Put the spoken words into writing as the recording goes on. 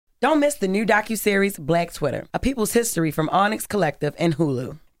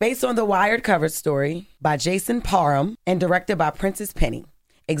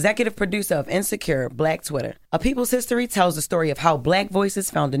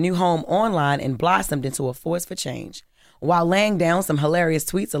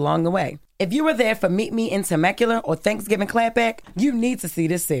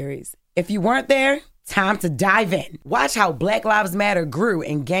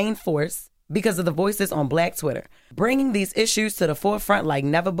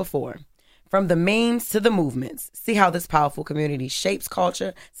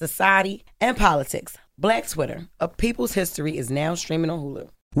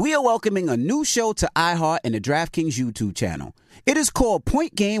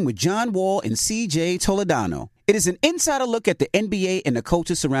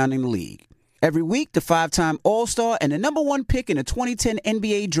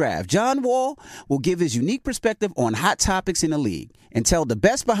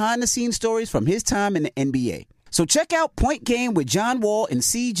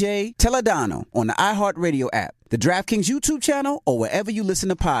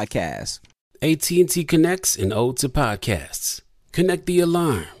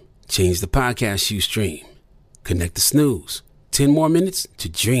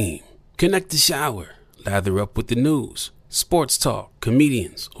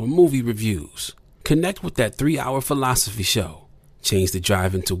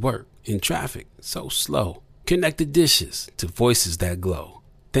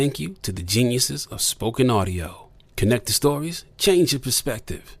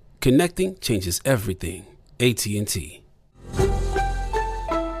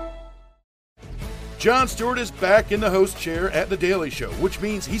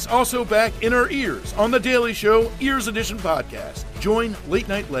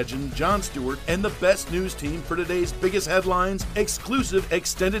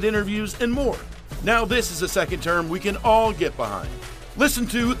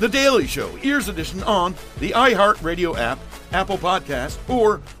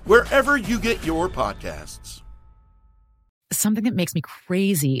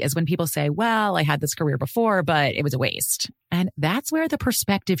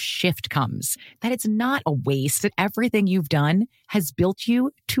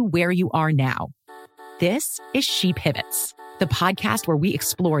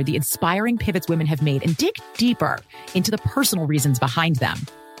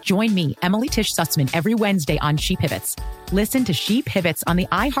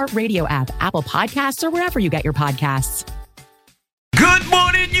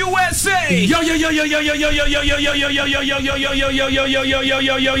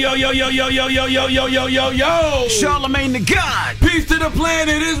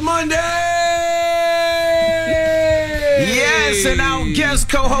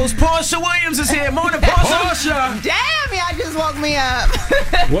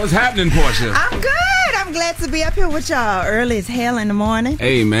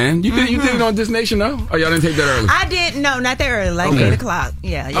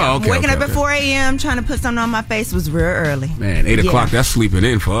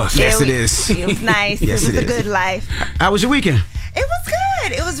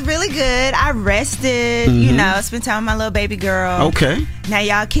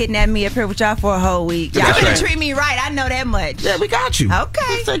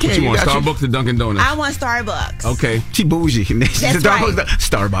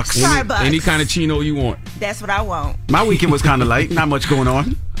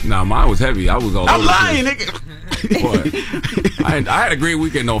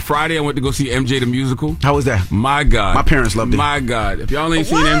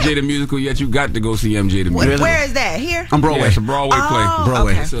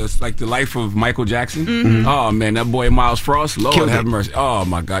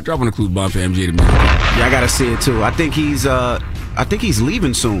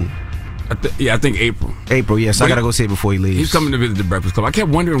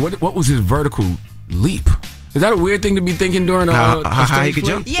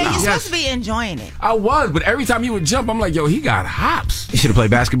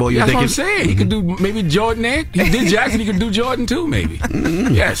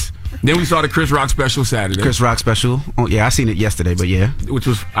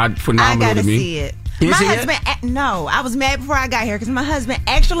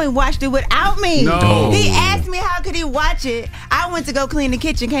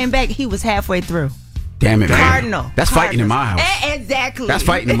Damn it, man. Cardinal. That's fighting in my house. Exactly. That's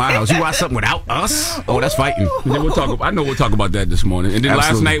fighting in my house. You watch something without us? Oh, that's fighting. And then we'll talk about that this morning. And then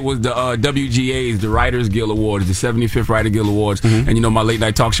last night was the WGAs, the Writers Guild Awards, the 75th Writer Guild Awards. Mm-hmm. And my late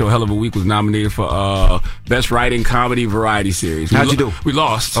night talk show, Hell of a Week, was nominated for Best Writing Comedy Variety Series. How'd you do? We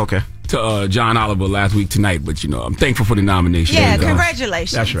lost. Okay. To John Oliver last week tonight, but I'm thankful for the nomination. Yeah,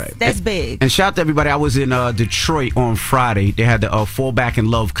 congratulations. That's right. That's big. And shout out to everybody. I was in Detroit on Friday. They had the Fall Back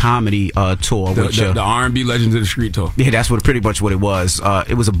in Love comedy tour. The R&B Legends of the Street tour. Yeah, that's pretty much what it was.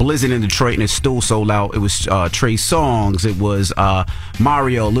 It was a blizzard in Detroit, and it still sold out. It was Trey Songz. It was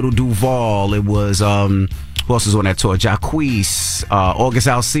Mario, Little Duval. It was who else was on that tour? Jacquees, August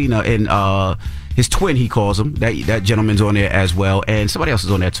Alsina, and his twin, he calls him. That gentleman's on there as well. And somebody else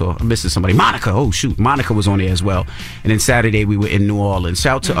is on that tour. I'm missing somebody. Monica. Oh, shoot. Monica was on there as well. And then Saturday, we were in New Orleans.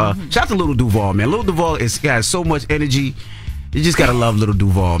 Shout out to Little Duval, man. Little Duval has so much energy. You just gotta love Little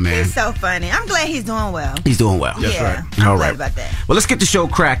Duval, man. He's so funny. I'm glad he's doing well. He's doing well. That's right. I'm glad about that. Well, let's get the show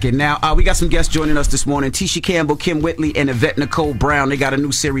cracking. Now, we got some guests joining us this morning. Tisha Campbell, Kim Whitley, and Yvette Nicole Brown. They got a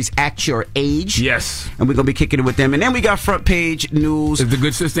new series, At Your Age. Yes. And we're gonna be kicking it with them. And then we got front page news. Is the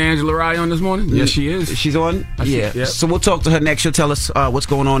good sister Angela Rye on this morning? Yes, she is. She's on? Yeah. Yep. So we'll talk to her next. She'll tell us what's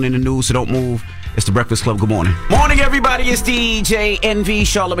going on in the news, so don't move. It's the Breakfast Club. Good morning. Morning, everybody. It's DJ NV,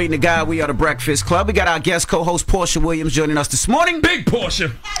 Charlamagne the Guy. We are the Breakfast Club. We got our guest co-host, Porsha Williams, joining us this morning. Big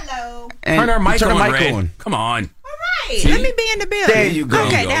Porsha. Hello. And turn our mic on. on. Come on. All right. Let me be in the building. There you go.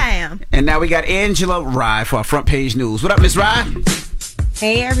 Okay, there I am. And now we got Angela Rye for our front page news. What up, Miss Rye?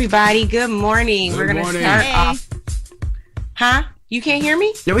 Hey, everybody. Good morning. We're going to start off. Huh? You can't hear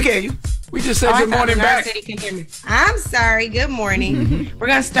me? Yeah, we can hear you. We just said good morning back. Said he can hear me. I'm sorry. Good morning. We're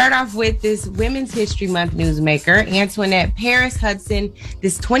going to start off with this Women's History Month newsmaker, Antoinette Paris Hudson.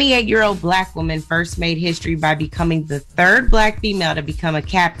 This 28-year-old Black woman first made history by becoming the third Black female to become a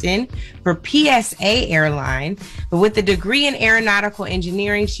captain for PSA Airline. But with a degree in aeronautical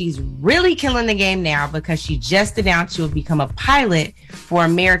engineering, she's really killing the game now because she just announced she will become a pilot for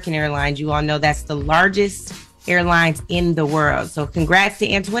American Airlines. You all know that's the largest airlines in the world. So congrats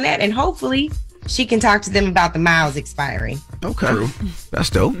to Antoinette, and hopefully she can talk to them about the miles expiring. Okay. That's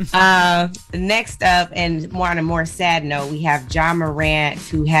dope. Next up, and more on a more sad note, we have Ja Morant,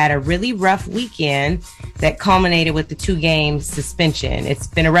 who had a really rough weekend that culminated with the 2-game suspension. It's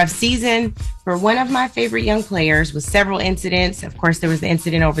been a rough season for one of my favorite young players with several incidents. Of course, there was the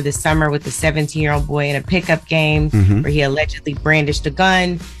incident over the summer with the 17-year-old boy in a pickup game where he allegedly brandished a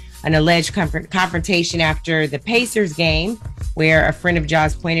gun. An alleged confrontation after the Pacers game where a friend of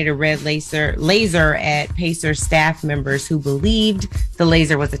Ja's pointed a red laser at Pacers staff members who believed the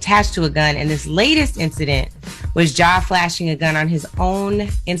laser was attached to a gun. And this latest incident was Ja flashing a gun on his own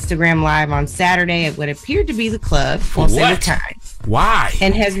Instagram Live on Saturday at what appeared to be the club. For what? Why?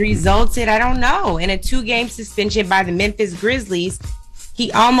 And has resulted, I don't know, in a 2-game suspension by the Memphis Grizzlies. He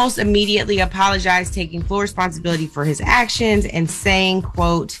almost immediately apologized, taking full responsibility for his actions and saying,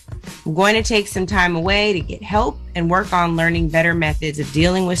 quote, "I'm going to take some time away to get help and work on learning better methods of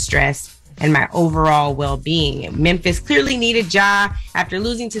dealing with stress and my overall well-being." Memphis clearly needed Ja after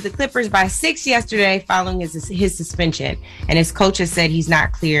losing to the Clippers by 6 yesterday following his suspension. And his coach has said he's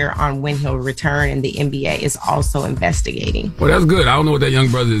not clear on when he'll return, and the NBA is also investigating. Well, that's good. I don't know what that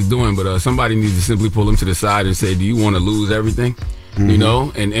young brother is doing, but somebody needs to simply pull him to the side and say, do you want to lose everything? You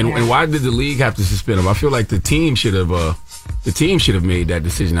know, and why did the league have to suspend him? I feel like the team should have made that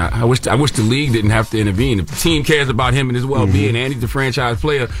decision. I wish the league didn't have to intervene. If the team cares about him and his well-being and he's a franchise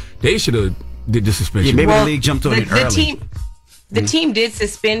player, they should have did the suspension. Yeah, maybe the league jumped on it early. The team did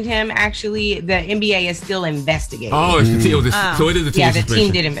suspend him. Actually, the NBA is still investigating. Oh, it's the team. So it is a team suspension. Yeah, the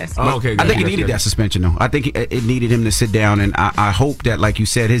team did investigate. Oh, okay. I think he needed that suspension, though. I think it needed him to sit down, and I hope that, like you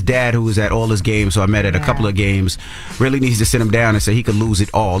said, his dad, who was at all his games, so I met at a couple of games, really needs to sit him down and say he could lose it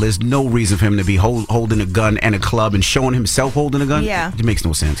all. There's no reason for him to be holding a gun and a club and showing himself holding a gun. Yeah. It makes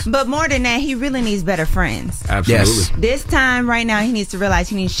no sense. But more than that, he really needs better friends. Absolutely. Yes. This time, right now, he needs to realize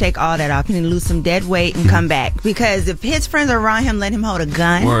he needs to shake all that off. He needs to lose some dead weight and come back. Because if his friends are around him, let him hold a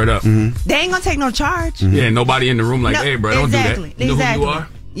gun. Word up. They ain't gonna take no charge. Yeah, nobody in the room like, No, hey, bro, don't do that. You know who you are?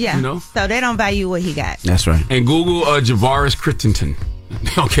 Yeah. You know? So they don't value what he got. That's right. And Google Javaris Crittenton.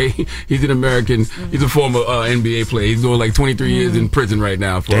 Okay, he's an American. He's a former NBA player. He's doing like 23 years in prison right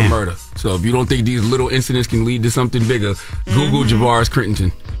now for a murder. So if you don't think these little incidents can lead to something bigger, Google Javaris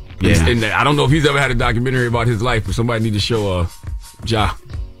Crittenton. Yeah. And I don't know if he's ever had a documentary about his life, but somebody need to show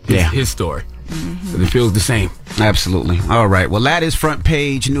his story. But it feels the same. Absolutely. All right. Well, that is front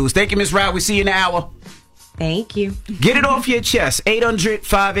page news. Thank you, Miss Rye. We see you in an hour. Thank you. Get it off your chest.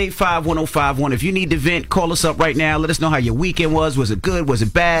 800-585-1051. If you need to vent, call us up right now. Let us know how your weekend was. Was it good? Was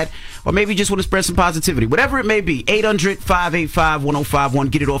it bad? Or maybe you just want to spread some positivity. Whatever it may be. 800-585-1051.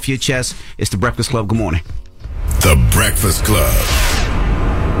 Get it off your chest. It's The Breakfast Club. Good morning. The Breakfast Club.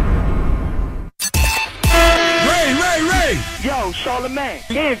 Ray! Yo, Charlamagne,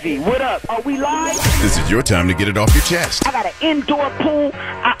 Envy, what up? Are we live? This is your time to get it off your chest. I got an indoor pool,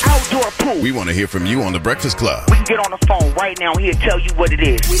 an outdoor pool. We want to hear from you on The Breakfast Club. We can get on the phone right now here and tell you what it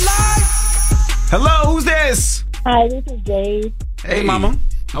is. We live? Hello, who's this? Hi, this is Jade. Hey, mama.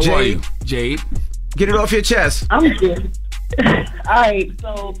 How are you, Jade? Get it off your chest. I'm good. All right,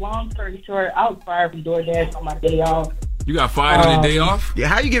 so long story short, I was fired from DoorDash on my day off. You got fired on your day off? Yeah,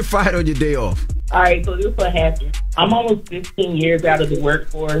 how you get fired on your day off? All right, so this is what happened. I'm almost 15 years out of the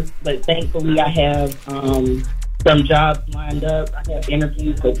workforce, but thankfully I have some jobs lined up. I have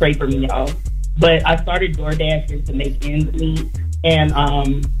interviews, so pray for me, y'all. But I started DoorDashing to make ends meet, and I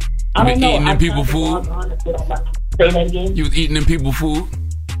don't know. Eating them people food? Say that again? You was eating them people food?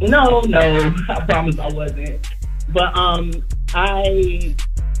 No, I promise I wasn't. But I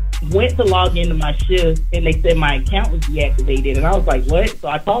went to log into my shift, and they said my account was deactivated, and I was like, what? So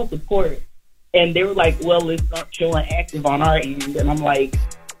I called support. And they were like, well, it's not showing active on our end. And I'm like,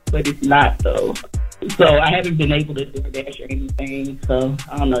 but it's not, though. So I haven't been able to DoorDash or anything. So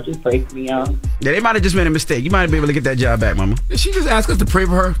I don't know. Just pray for me, y'all. Yeah, they might have just made a mistake. You might be able to get that job back, mama. Did she just ask us to pray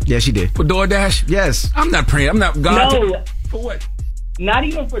for her? Yeah, she did. For DoorDash? Yes. I'm not praying. I'm not God. No. For what? Not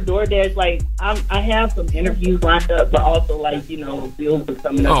even for DoorDash. Like, I have some interviews lined up, but also, like, bills are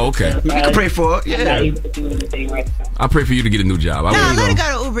coming up. Oh, okay. You can pray for it. Yeah. I'm not able to do anything right now. I pray for you to get a new job. No, let it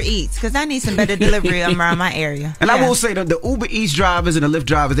go to Uber Eats because I need some better delivery around my area. And I will say that the Uber Eats drivers and the Lyft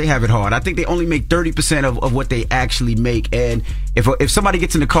drivers, they have it hard. I think they only make 30% of what they actually make. And if somebody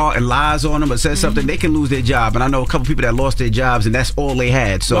gets in the car and lies on them or says something, they can lose their job. And I know a couple people that lost their jobs, and that's all they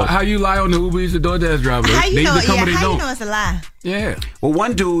had. So well, how you lie on the Uber Eats or DoorDash driver? How you know? How you know it's a lie? Yeah. Well,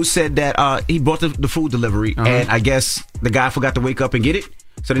 one dude said that he bought the food delivery, and I guess the guy forgot to wake up and get it.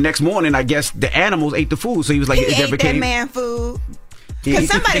 So the next morning, I guess the animals ate the food. So he was like, he ate that man food. Because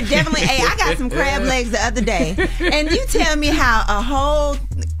somebody definitely ate. I got some crab legs the other day. And you tell me how a whole,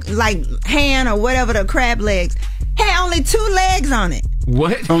 hand or whatever, the crab legs, had only 2 legs on it.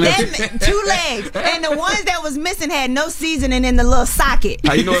 What? 2 legs. And the ones that was missing had no seasoning in the little socket.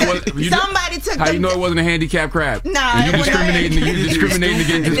 How you know it was, somebody took How you know it wasn't a handicapped crab? Nah. You discriminating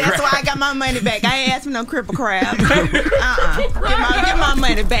against the That's crab. why I got my money back. I ain't asked for no cripple crab. Get my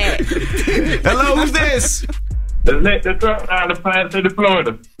money back. Hello, who's this? It's Nick the truck out of Plant City,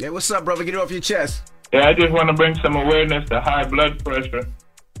 Florida. Yeah, what's up, brother? Get it off your chest. Yeah, I just want to bring some awareness to high blood pressure.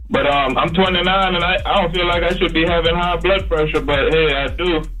 But I'm 29 and I don't feel like I should be having high blood pressure, but hey, I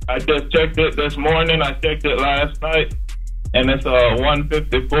do. I just checked it this morning. I checked it last night, and it's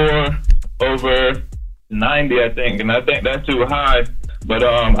 154/90, I think, and I think that's too high. But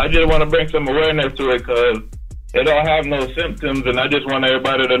I just want to bring some awareness to it because it don't have no symptoms, and I just want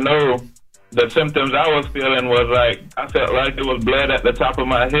everybody to know the symptoms I was feeling was like I felt like it was blood at the top of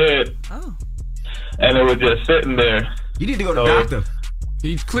my head, and it was just sitting there. You need to go to the doctor.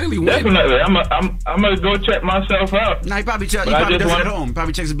 He's clearly winning. Definitely. I'm gonna go check myself out. Nah, he probably does it at home.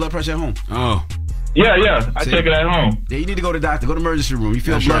 Probably checks his blood pressure at home. Oh. Yeah. I check it at home. Yeah, you need to go to the doctor. Go to the emergency room. You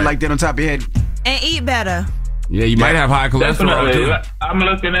feel blood like that on top of your head. And eat better. Yeah, you might have high cholesterol Definitely. too. I'm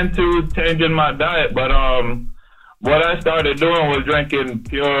looking into changing my diet, but what I started doing was drinking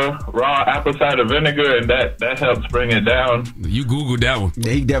pure raw apple cider vinegar, and that helps bring it down. You Googled that one.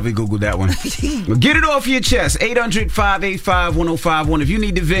 Yeah, he definitely Googled that one. Well, get it off your chest. 800-585-1051. If you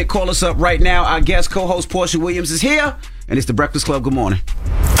need to vent, call us up right now. Our guest co-host Porsha Williams is here, and it's The Breakfast Club. Good morning.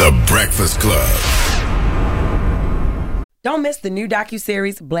 The Breakfast Club. Don't miss the new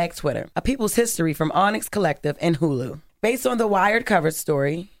docuseries Black Twitter, A People's History from Onyx Collective and Hulu. Based on the Wired cover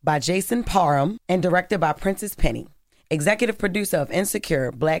story by Jason Parham and directed by Princess Penny. Executive producer of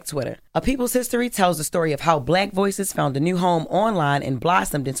Insecure, Black Twitter. A People's History tells the story of how Black voices found a new home online and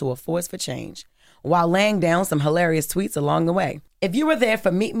blossomed into a force for change, while laying down some hilarious tweets along the way. If you were there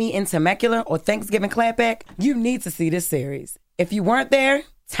for Meet Me in Temecula or Thanksgiving Clapback, you need to see this series. If you weren't there,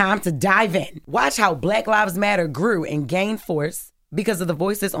 time to dive in. Watch how Black Lives Matter grew and gained force because of the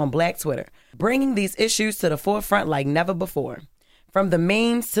voices on Black Twitter, bringing these issues to the forefront like never before. From the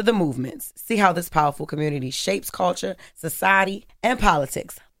memes to the movements, see how this powerful community shapes culture, society, and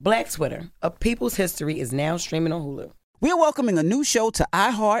politics. Black Twitter, A People's History, is now streaming on Hulu. We're welcoming a new show to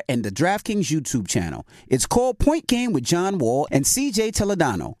iHeart and the DraftKings YouTube channel. It's called Point Game with John Wall and CJ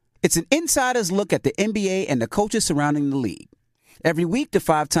Toledano. It's an insider's look at the NBA and the coaches surrounding the league. Every week, the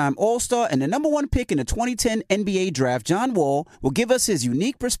 5-time All-Star and the #1 pick in the 2010 NBA Draft, John Wall, will give us his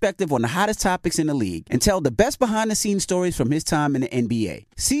unique perspective on the hottest topics in the league and tell the best behind-the-scenes stories from his time in the NBA.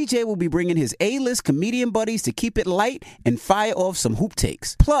 CJ will be bringing his A-list comedian buddies to keep it light and fire off some hoop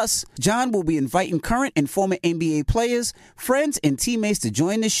takes. Plus, John will be inviting current and former NBA players, friends, and teammates to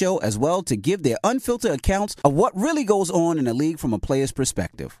join the show as well to give their unfiltered accounts of what really goes on in the league from a player's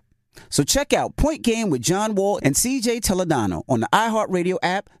perspective. So check out Point Game with John Wall and CJ Toledano on the iHeartRadio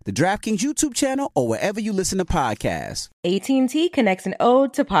app, the DraftKings YouTube channel, or wherever you listen to podcasts. AT&T connects an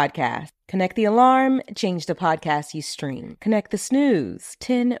ode to podcast. Connect the alarm, change the podcast you stream. Connect the snooze,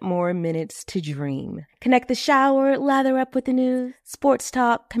 10 more minutes to dream. Connect the shower, lather up with the news, sports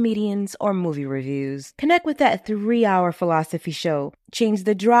talk, comedians, or movie reviews. Connect with that 3-hour philosophy show. Change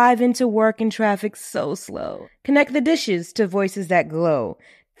the drive into work and traffic so slow. Connect the dishes to voices that glow.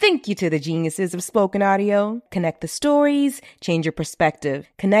 Thank you to the geniuses of spoken audio. Connect the stories, change your perspective.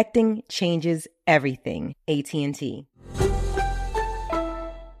 Connecting changes everything. AT&T.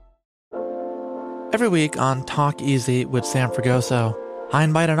 Every week on Talk Easy with Sam Fragoso, I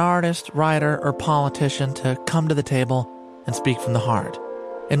invite an artist, writer, or politician to come to the table and speak from the heart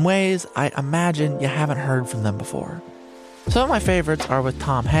in ways I imagine you haven't heard from them before. Some of my favorites are with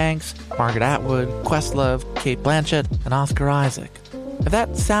Tom Hanks, Margaret Atwood, Questlove, Cate Blanchett, and Oscar Isaac. If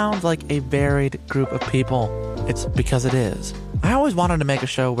that sounds like a varied group of people, it's because it is. I always wanted to make a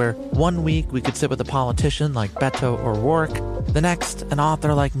show where one week we could sit with a politician like Beto O'Rourke, the next an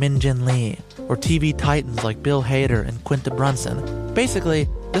author like Min Jin Lee, or TV titans like Bill Hader and Quinta Brunson. Basically,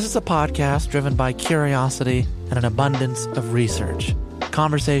 this is a podcast driven by curiosity and an abundance of research.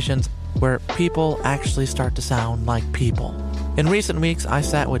 Conversations where people actually start to sound like people. In recent weeks, I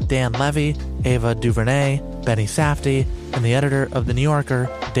sat with Dan Levy, Ava DuVernay, Benny Safdie, and the editor of The New Yorker,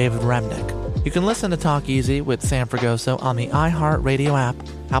 David Remnick. You can listen to Talk Easy with Sam Fragoso on the iHeartRadio app,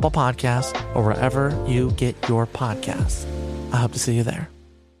 Apple Podcasts, or wherever you get your podcasts. I hope to see you there.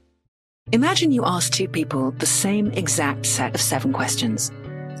 Imagine you ask two people the same exact set of 7 questions.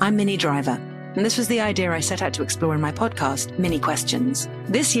 I'm Minnie Driver, and this was the idea I set out to explore in my podcast, Mini Questions.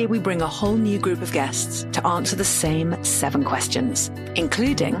 This year, we bring a whole new group of guests to answer the same 7 questions,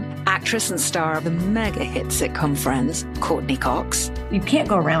 including actress and star of the mega hit sitcom Friends, Courtney Cox. You can't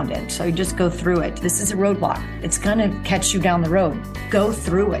go around it, so you just go through it. This is a roadblock. It's going to catch you down the road. Go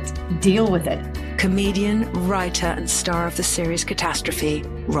through it. Deal with it. Comedian, writer, and star of the series Catastrophe,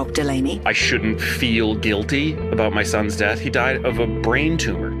 Rob Delaney. I shouldn't feel guilty about my son's death. He died of a brain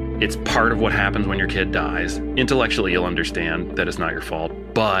tumor. It's part of what happens when your kid dies. Intellectually, you'll understand that it's not your fault,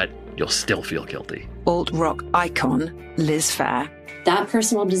 but you'll still feel guilty. Alt-rock icon, Liz Phair. That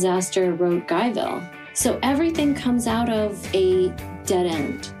personal disaster wrote Guyville. So everything comes out of a dead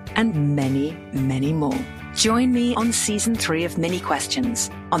end. And many, many more. Join me on Season 3 of Mini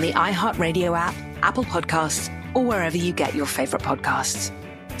Questions on the iHeartRadio app, Apple Podcasts, or wherever you get your favorite podcasts.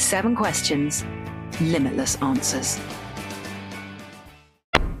 7 questions, limitless answers.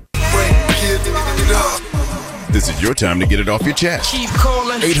 This is your time to get it off your chest. Keep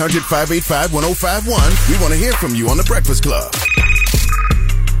calling. 800-585-1051. We want to hear from you on The Breakfast Club.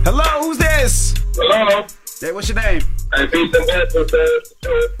 Hello, who's this? Hello. Hey, what's your name? Hey, peace and blessings.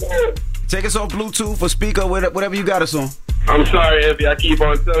 Take us off Bluetooth or speaker, whatever you got us on. I'm sorry, Evie. I keep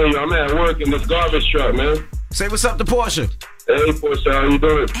on telling you, I'm at work in this garbage truck, man. Say what's up to Porsha. Hey, Porsha, how you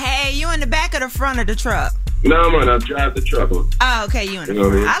doing? Hey, you in the back or the front of the truck? No, man, I drive the truck. Oh, okay, you in the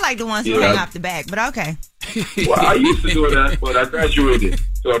front. I like the ones who hang off the back, but okay. Well, I used to do that, but I graduated,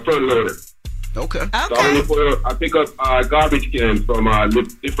 so I front loaded. Okay. So I pick up garbage cans from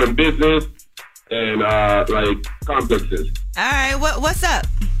different business and like complexes. All right, what's up?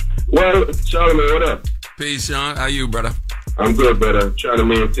 Well, Charlamagne, what up? Peace, Sean. How you, brother? I'm good, brother. Trying to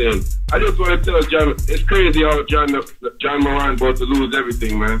maintain. I just want to tell John, it's crazy how John Moran about to lose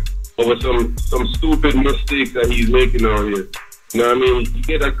everything, man, over some stupid mistakes that he's making out here. You know what I mean? You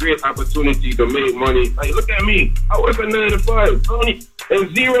get a great opportunity to make money. Like, look at me. I work at 9 to 5, only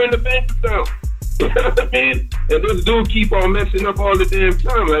and 0 in the bank account. You know what I mean? And this dude keep on messing up all the damn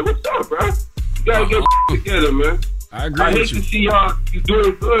time. Like, what's up, bro? You gotta get together, man. I agree I hate with you. to see y'all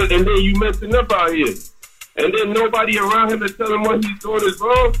doing good and then you messing up out here. And then nobody around him to tell him what he's doing is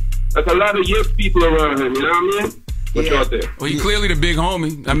wrong. Like a lot of yes people around him, you know what I mean? What y'all think? Well, he's clearly the big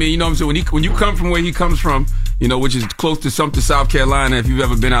homie. I mean, you know what I'm saying? When you come from where he comes from, which is close to Sumter, South Carolina. If you've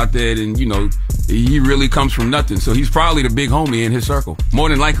ever been out there, then, he really comes from nothing. So he's probably the big homie in his circle, more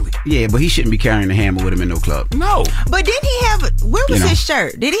than likely. Yeah, but he shouldn't be carrying the hammer with him in no club. No. But didn't he have, where was his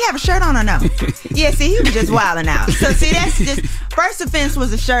shirt? Did he have a shirt on or no? Yeah, see, he was just wilding out. So see, that's just, first offense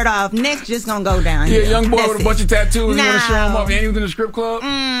was a shirt off, next just gonna go down. Yeah, young boy with a bunch of tattoos, no. You want to show him off, and he was in the strip club?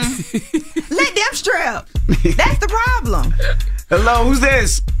 Let them strip. That's the problem. Hello, who's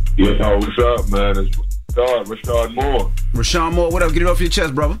this? Yo, what's up, man? It's Rashad Moore. Rashawn Moore, what up? Get it off your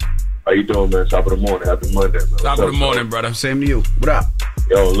chest, brother. How you doing, man? Top of the morning. Happy Monday, man. Top of the morning, brother. Same to you. What up?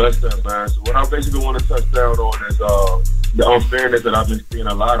 Yo, listen, man. So what I basically want to touch down on is the unfairness that I've been seeing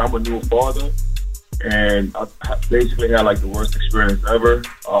a lot. I'm a new father, and I basically had like the worst experience ever.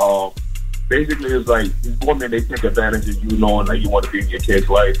 Basically, it's like these women, they take advantage of you knowing that you want to be in your kid's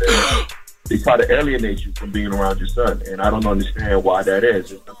life, and they try to alienate you from being around your son. And I don't understand why that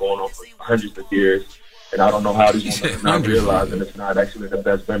is. It's been going on for hundreds of years. And I don't know how these women are not realizing it's not actually the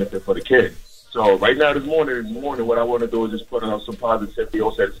best benefit for the kid. So right now, this morning, what I want to do is just put out some positivity,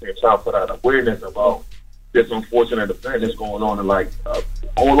 also at the same time put out awareness about this unfortunate event that's going on in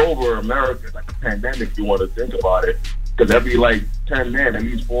all over America, like a pandemic. You want to think about it, because every 10 men, at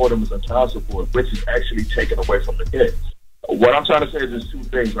least 4 of them is on child support, which is actually taken away from the kids. What I'm trying to say is there's 2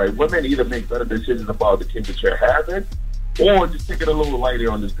 things, right? Women either make better decisions about the kids that you're having, or just take it a little lighter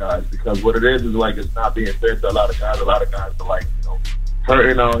on this guys, because what it is it's not being fair to a lot of guys. A lot of guys are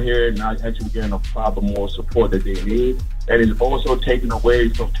hurting out here, not actually getting a proper more support that they need, and it's also taken away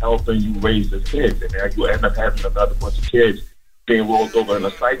from helping you raise as kids, and then you end up having another bunch of kids being rolled over in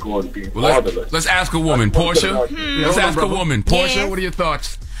a cycle and being fatherless. Let's ask a woman, Porsha. Let's ask a woman, Porsha. Yes. What are your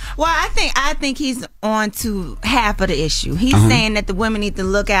thoughts? Well, I think he's on to half of the issue. He's saying that the women need to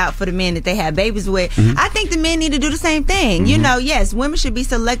look out for the men that they have babies with. I think the men need to do the same thing. Yes, women should be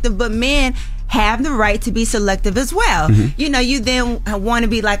selective, but men have the right to be selective as well. You then want to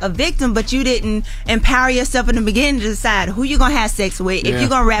be like a victim, but you didn't empower yourself in the beginning to decide who you're going to have sex with, if you're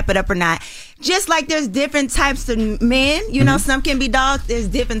going to wrap it up or not. Just like there's different types of men, some can be dogs, there's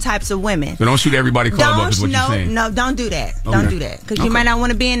different types of women. So don't shoot everybody club up is what you're saying. No, don't do that. Okay. Don't do that. Because you might not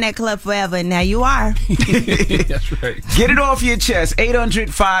want to be in that club forever, and now you are. That's right. Get it off your chest.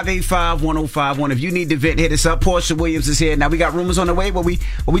 800-585-1051. If you need to vent, hit us up. Porsha Williams is here. Now, we got rumors on the way. What we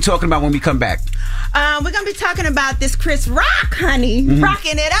talking about when we come back? We're going to be talking about this Chris Rock, honey.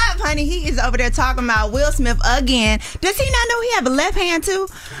 Rocking it up, honey. He is over there talking about Will Smith again. Does he not know he have a left hand, too?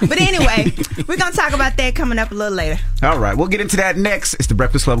 But anyway... We're going to talk about that coming up a little later. All right. We'll get into that next. It's The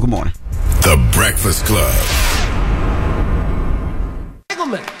Breakfast Club. Good morning. The Breakfast Club.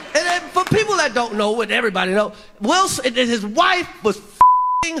 And for people that don't know, and everybody know, his wife was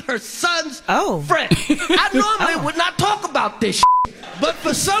f***ing her son's friend. I normally would not talk about this shit, but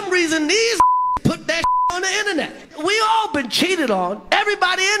for some reason, these put that shit on the internet. We all been cheated on.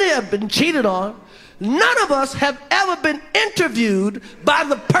 Everybody in here been cheated on. None of us have ever been interviewed by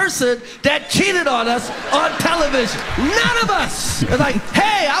the person that cheated on us on television. None of us. It's like,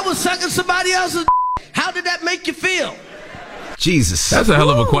 hey, I was sucking somebody else's. How did that make you feel? Jesus. That's a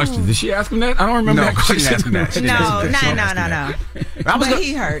hell of a question. Did she ask him that? I don't remember that question. She didn't ask him that. No. But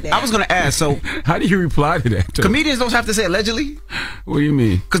he heard that. I was going to ask, so... How do you reply to that? Comedians don't have to say allegedly? What do you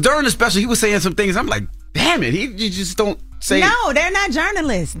mean? Because during the special, he was saying some things. I'm like, damn it. You just don't say... No, they're not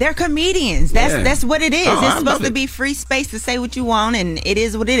journalists. They're comedians. That's what it is. It's supposed to be free space to say what you want, and it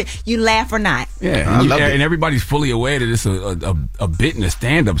is what it is. You laugh or not. Yeah, and everybody's fully aware that it's a bit in a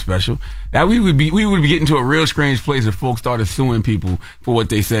stand-up special. That we would be getting to a real strange place if folks started suing people for what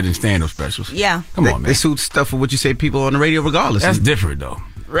they said in stand-up specials. Yeah. Come on, man. They sue stuff for what you say people on the radio regardless. That's different, though.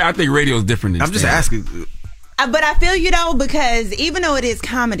 I think radio is different than I'm just asking. But I feel you, though, because even though it is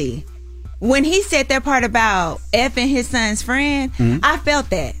comedy, when he said that part about effing his son's friend, I felt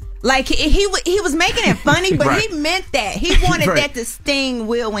that. Like, he was making it funny, but he meant that. He wanted that to sting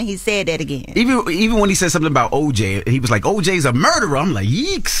Will when he said that again. Even when he said something about OJ, he was like, OJ's a murderer. I'm like,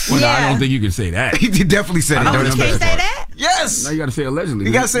 yeeks. Well, no, I don't think you can say that. He definitely said it. Oh, you can't say that? Yes. No, you got to say allegedly.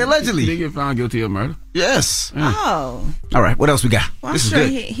 You got to say allegedly. He get found guilty of murder. Yes. Yeah. Oh. All right, what else we got? Well, this I'm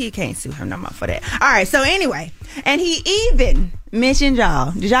is sure good. he can't sue him no more for that. All right, so anyway, and he even mentioned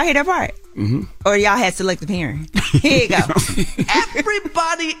y'all. Did y'all hear that part? Or y'all had selective hearing? Here you go.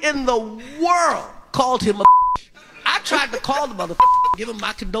 Everybody in the world called him a I tried to call the motherfucker, give him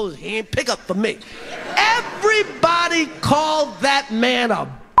my condolences. He ain't pick up for me. Everybody called that man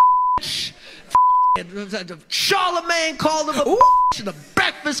a Charlemagne called him a and the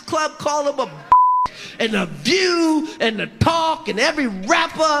Breakfast Club called him a and the View and the Talk and every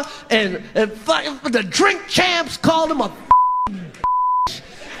rapper and the Drink Champs called him a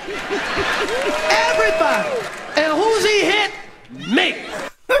everybody.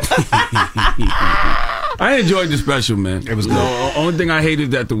 I enjoyed the special, man. It was good. The only thing I hated is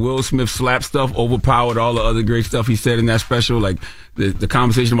that the Will Smith slap stuff overpowered all the other great stuff he said in that special, like the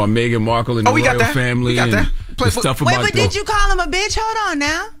conversation about Meghan Markle and the royal family and the stuff about. Wait, but did you call him a bitch? Hold on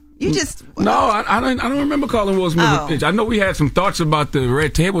now. You just no, I don't remember calling Will Smith a bitch. I know we had some thoughts about the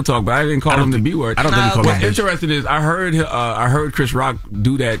Red Table Talk, but I didn't call him the B word. I don't think he called him a bitch. What's interesting is I heard Chris Rock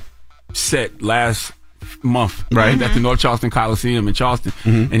do that set last month, right, at the North Charleston Coliseum in Charleston,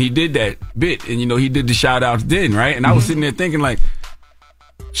 and he did that bit, and he did the shout outs then, right, and I was sitting there thinking like,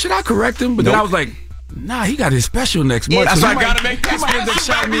 should I correct him? But then I was like, nah, he got his special next month. That's so why I gotta make that he might end up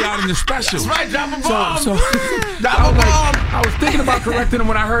shouting me out in the special. That's right, drop a bomb. I was thinking about correcting him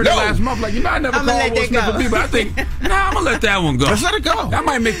when I heard it last month. Like, I never called Will Smith a B, but I think, I'm gonna let that one go. Let's let it go. That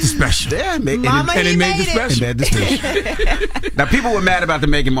might make the special. Yeah, and it made the special. It made the special. Now, people were mad about the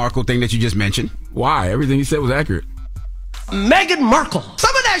Meghan Markle thing that you just mentioned. Why? Everything he said was accurate. Meghan Markle.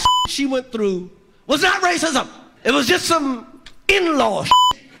 Some of that she went through was not racism. It was just some in-law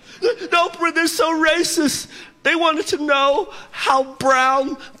No, they're so racist. They wanted to know how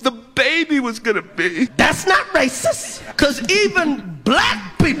brown the baby was going to be. That's not racist. Because even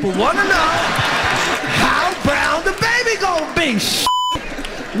black people want to know how brown the baby going to be.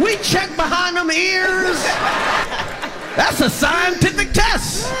 We check behind them ears. That's a scientific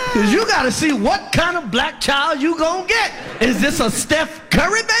test. Because you got to see what kind of black child you going to get. Is this a Steph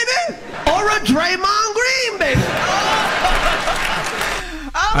Curry baby? Or a Draymond Green baby?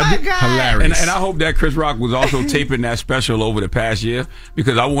 Oh my God. Hilarious. And I hope that Chris Rock was also taping that special over the past year,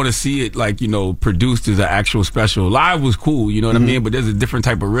 because I want to see it produced as an actual special. Live was cool, you know what I mean? But there's a different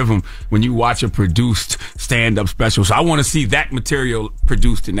type of rhythm when you watch a produced stand-up special. So I want to see that material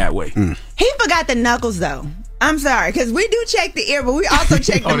produced in that way. He forgot the knuckles though. I'm sorry, because we do check the ear, but we also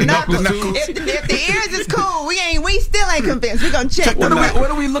check the knuckles. If the ears is cool, we still ain't convinced. We're gonna check the knuckles. What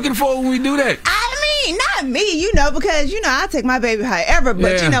are we looking for when we do that? I mean, not me, because I'll take my baby however,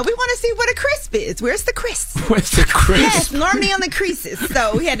 but we want to see what a crisp is. Where's the crisp? Where's the crisp? Yes, normally on the creases.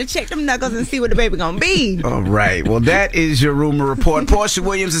 So we had to check them knuckles and see what the baby gonna be. All right. Well, that is your rumor report. Porsha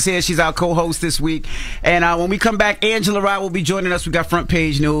Williams is here. She's our co-host this week. And when we come back, Angela Rye will be joining us. We got front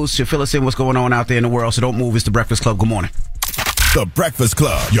page news. She'll fill us in what's going on out there in the world. So don't move. It's the Breakfast Club. Good morning. The Breakfast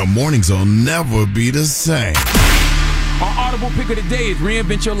Club. Your mornings will never be the same. Our Audible pick of the day is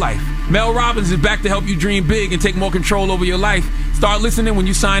Reinvent Your Life. Mel Robbins is back to help you dream big and take more control over your life. Start listening when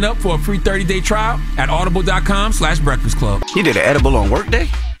you sign up for a free 30-day trial at audible.com/Breakfast Club. You did an edible on work day?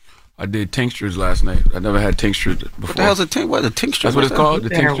 I did tinctures last night. I never had tinctures before. What the hell's a tincture? What is a tincture? That's what it's called? The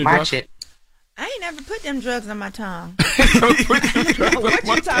tincture watch it. I ain't never put them drugs on my tongue. What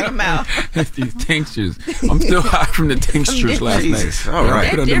you talking about? It's these tinctures. I'm still high from the tinctures last night. All right. I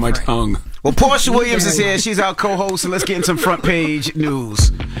put it under my tongue. Well, Porsha Williams is here. She's our co-host, and let's get in some front page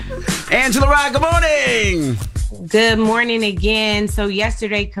news. Angela Rye, good morning. Good morning again. So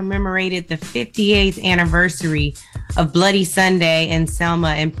yesterday commemorated the 58th anniversary of Bloody Sunday in Selma,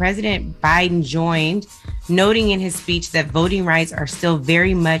 and President Biden joined, noting in his speech that voting rights are still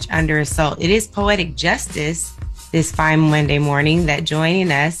very much under assault. It is poetic justice this fine Monday morning that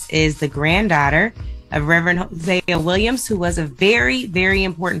joining us is the granddaughter of Reverend Hosea Williams, who was a very, very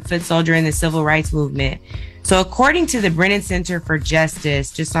important foot soldier in the civil rights movement. So according to the Brennan Center for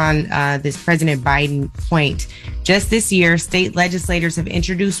Justice, just on this President Biden point, just this year, state legislators have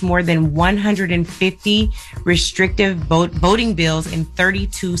introduced more than 150 restrictive voting bills in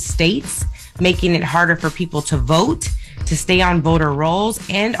 32 states, making it harder for people to vote, to stay on voter rolls,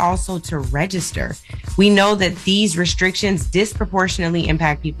 and also to register. We know that these restrictions disproportionately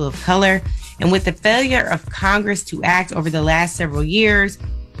impact people of color. And with the failure of Congress to act over the last several years,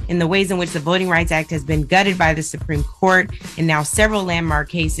 in the ways in which the Voting Rights Act has been gutted by the Supreme Court and now several landmark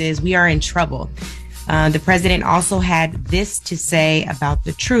cases, we are in trouble. The president also had this to say about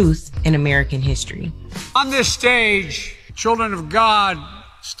the truth in American history. On this stage, children of God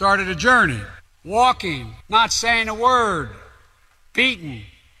started a journey, walking, not saying a word, beaten,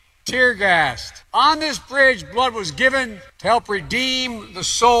 tear gassed. On this bridge, blood was given to help redeem the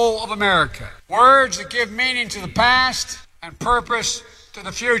soul of America. Words that give meaning to the past and purpose to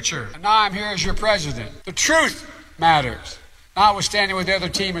the future. And now I'm here as your president. The truth matters, notwithstanding what the other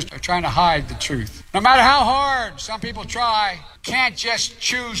team is trying to hide the truth. No matter how hard some people try, can't just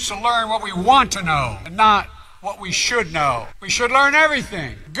choose to learn what we want to know and not what we should know. We should learn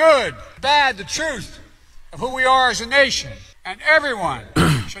everything, good, bad, the truth of who we are as a nation. And everyone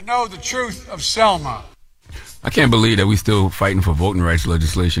should know the truth of Selma. I can't believe that we still fighting for voting rights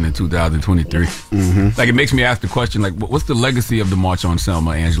legislation in 2023. Like, it makes me ask the question, like, what's the legacy of the March on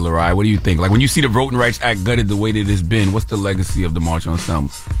Selma, Angela Rye? What do you think? Like, when you see the Voting Rights Act gutted the way that it's been, what's the legacy of the March on Selma?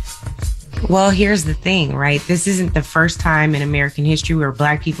 Well, here's the thing, right? This isn't the first time in American history where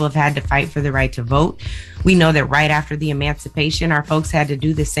Black people have had to fight for the right to vote. We know that right after the emancipation, our folks had to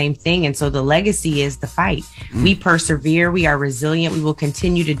do the same thing. And so the legacy is the fight. We persevere. We are resilient. We will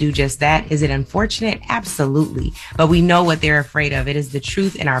continue to do just that. Is it unfortunate? Absolutely. But we know what they're afraid of. It is the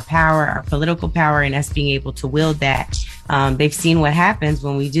truth and our power, our political power, and us being able to wield that. They've seen what happens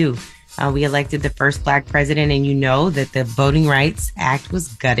when we do. We elected the first Black president, and you know that the Voting Rights Act was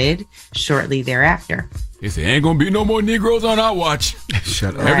gutted shortly thereafter. They say, ain't gonna be no more Negroes on our watch.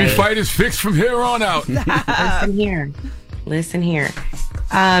 Shut up. Every fight is fixed from here on out. Listen here.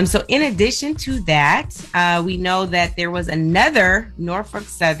 So in addition to that, we know that there was another Norfolk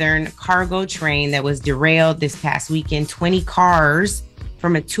Southern cargo train that was derailed this past weekend. 20 cars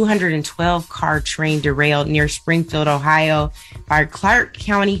from a 212-car train derailed near Springfield, Ohio, by Clark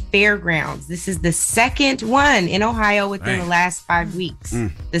County Fairgrounds. This is the second one in Ohio within the last 5 weeks.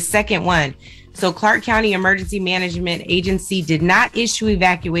 The second one. So Clark County Emergency Management Agency did not issue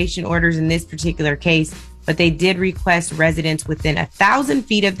evacuation orders in this particular case, but they did request residents within 1,000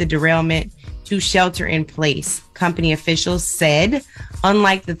 feet of the derailment to shelter in place. Company officials said,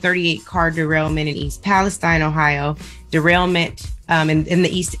 unlike the 38-car derailment in East Palestine, Ohio, in the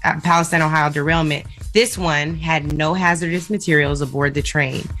East Palestine, Ohio derailment, this one had no hazardous materials aboard the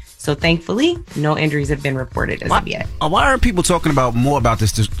train. So thankfully, no injuries have been reported as of yet. Why aren't people talking more about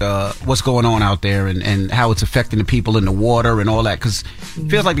this, what's going on out there and how it's affecting the people in the water and all that? Because it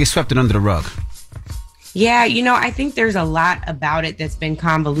feels like they swept it under the rug. Yeah, I think there's a lot about it that's been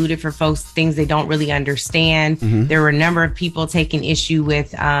convoluted for folks, things they don't really understand. There were a number of people taking issue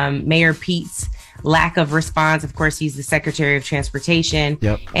with Mayor Pete's lack of response. Of course, he's the Secretary of Transportation.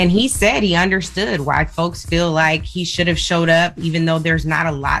 And he said he understood why folks feel like he should have showed up, even though there's not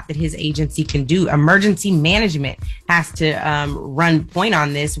a lot that his agency can do. Emergency management has to run point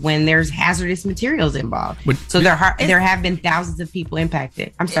on this when there's hazardous materials involved. So there have been thousands of people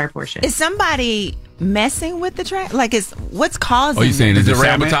impacted. I'm sorry, Porsha. Is somebody messing with the track? Like, what's causing? Oh, you saying is it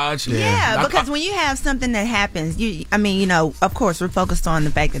sabotage? Yeah, because when you have something that happens, of course, we're focused on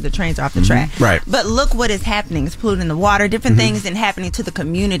the fact that the trains are off the track. Right. But look what is happening. It's polluting the water, different things and happening to the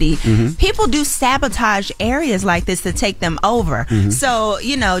community. People do sabotage areas like this to take them over. So,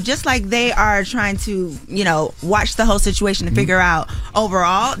 just like they are trying to, watch the whole situation to figure out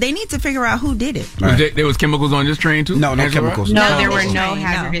overall, they need to figure out who did it. Right. There was chemicals on this train too? No chemicals. No, there were no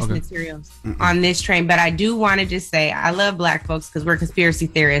hazardous materials on this train. But I do want to just say, I love Black folks because we're conspiracy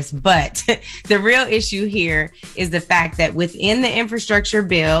theorists. But the real issue here is the fact that within the infrastructure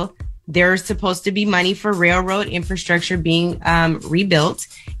bill, there's supposed to be money for railroad infrastructure being rebuilt.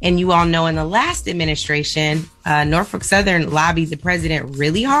 And you all know in the last administration, Norfolk Southern lobbied the president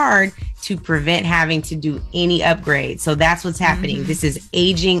really hard to prevent having to do any upgrades. So that's what's happening. This is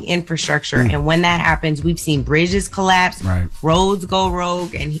aging infrastructure. And when that happens, we've seen bridges collapse, roads go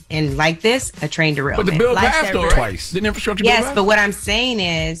rogue, and like this, a train derailment. But the bill passed though, twice. Didn't infrastructure bill pass? But what I'm saying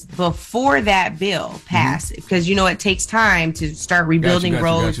is before that bill passed, because it takes time to start rebuilding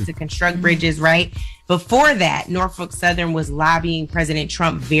roads, to construct bridges, right? Before that, Norfolk Southern was lobbying President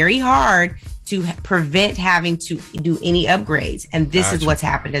Trump very hard to prevent having to do any upgrades. And this is what's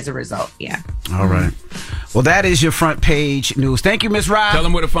happened as a result. Yeah. All right. Well, that is your front page news. Thank you, Miss Rye. Tell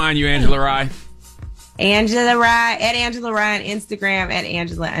them where to find you, Angela Rye. Angela Rye, at Angela Rye on Instagram, at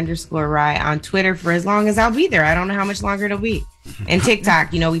Angela_Rye on Twitter for as long as I'll be there. I don't know how much longer it'll be. And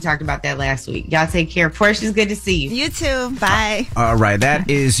TikTok, we talked about that last week. Y'all take care. Porsha's good to see you. You too. Bye. All right. That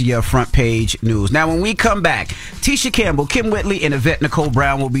is your front page news. Now, when we come back, Tisha Campbell, Kim Whitley, and Yvette Nicole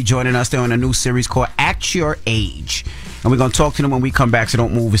Brown will be joining us. They're on a new series called Act Your Age. And we're going to talk to them when we come back, so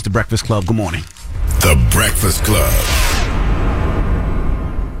don't move. It's The Breakfast Club. Good morning. The Breakfast Club.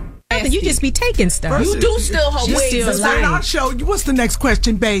 You just be taking stuff. You do still hold wigs. I'll show you. What's the next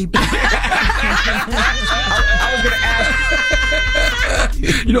question, babe? I was going to ask.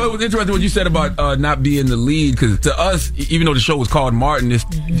 It was interesting what you said about not being the lead, because to us, even though the show was called Martin,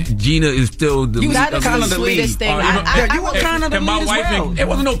 Gina is still the lead. That's kind of the sweetest thing. You were kind of the lead as well. It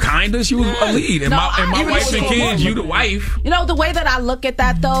wasn't no kinda. She was a lead. And my wife and kids, you the wife. The way that I look at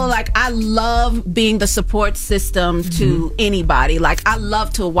that, though, like, I love being the support system to anybody. Like, I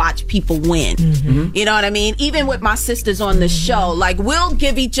love to watch people win. You know what I mean? Even with my sisters on the show, like, we'll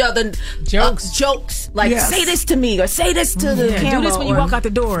give each other jokes. Like, say this to me or say this to the camera. Do this when you walk walk out the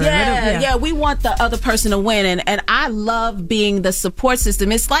door. Yeah, we want the other person to win, and I love being the support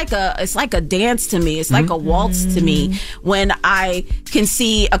system. It's like a dance to me. It's like a waltz to me when I can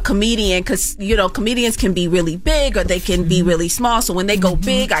see a comedian, because comedians can be really big or they can be really small. So when they go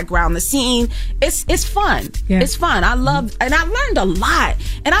big, I ground the scene. It's fun. Yeah. It's fun. I love, and I learned a lot.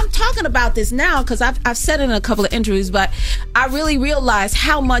 And I'm talking about this now because I've said it in a couple of interviews, but I really realized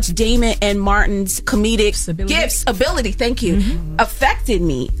how much Damon and Martin's comedic ability, thank you, affected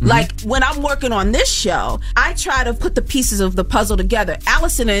me. Like when I'm working on this show, I try to put the pieces of the puzzle together.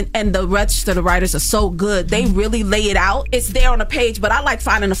 Allison and the rest of the writers are so good. They really lay it out. It's there on a page, but I like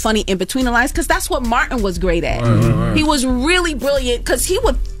finding the funny in between the lines because that's what Martin was great at. Right. He was really brilliant because he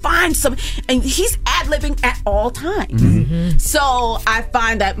would find some, and he's ad-libbing at all times. So I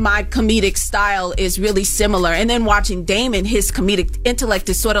find that my comedic style is really similar. And then watching Damon, his comedic intellect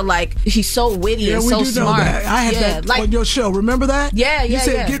is sort of like, he's so witty and so smart. I had that like, on your show. Remember that? You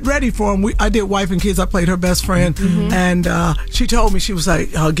said get ready for him. I did Wife and Kids. I played her best friend, and she told me, she was like,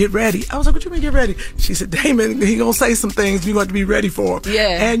 get ready. I was like, what you mean get ready? She said, Damon, he gonna say some things. You got to be ready for him.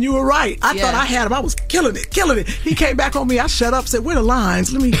 And you were right. I thought I had him. I was killing it. He came back on me. I shut up. Said, where the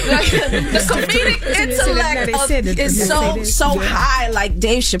lines? Let me. The comedic intellect is so high, like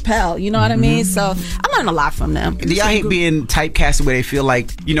Dave Chappelle. You know what I mean? So I learned a lot from them. Do y'all hate being typecasted where they feel like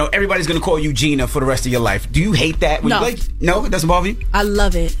everybody's gonna call you Gina for the rest of your life? Do you hate that? No. No, it doesn't bother you. I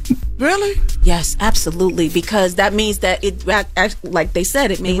love it. Really? Yes, absolutely. Because that means that it, like they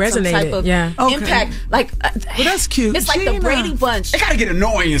said, it made some type of impact. Like, well, that's cute. It's like Gina. The Brady Bunch. It gotta get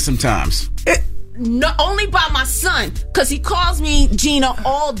annoying sometimes. No, only by my son, because he calls me Gina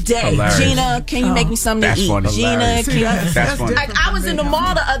all day. Hilarious. Gina, can you make me something to eat? Funny. Gina, can you? That's funny. Like, I was in the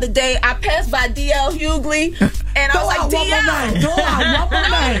mall the other day. I passed by D.L. Hughley, and I was like, D.L. Throw out one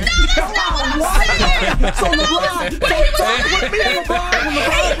more name. So LeBron, with me and LeBron, when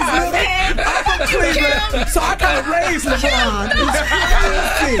LeBron was little, I'm from Cleveland, so I kind of raised LeBron.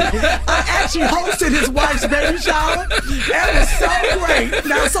 I actually hosted his wife's baby shower. It was so great.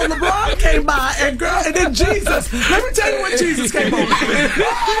 Now, so LeBron came by, and then Jesus. Let me tell you what Jesus came on.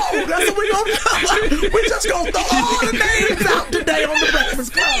 Oh, that's what we're going to do. We're just going to throw all the names out today on the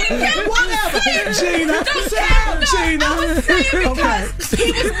Breakfast Club. Whatever. Gina. Gina. I was saying because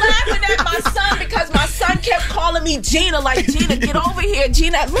he was laughing at my son because my son kept calling me Gina, like, Gina, get over here,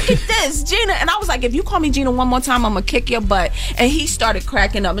 Gina. Look at this, Gina. And I was like, if you call me Gina one more time, I'm going to kick your butt. And he started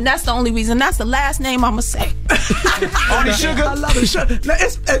cracking up. And that's the only reason. That's the last name I'm going to say. Auntie Sugar? I love it. Sugar. Now,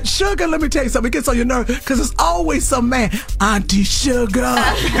 Sugar, let me tell you something. It gets on your nerve because it's always some man. Auntie Sugar.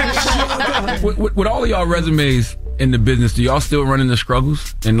 With all of y'all resumes in the business, do y'all still run into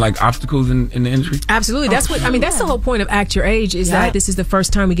struggles and like obstacles in the industry? Absolutely. That's that's the whole point of Act Your Age is that this is the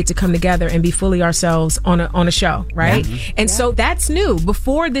first time we get to come together and be fully ourselves on a show, right? And so that's new.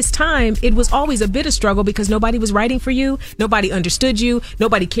 Before this time, it was always a bit of struggle because nobody was writing for you, nobody understood you,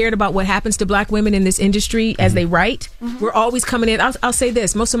 nobody cared about what happens to black women in this industry as they write. We're always coming in. I'll say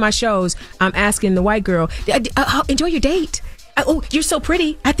this, most of my shows, I'm asking the white girl, enjoy your date. Oh, you're so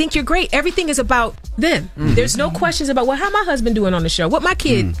pretty. I think you're great. Everything is about them. There's no questions about, well, how my husband doing on the show? What my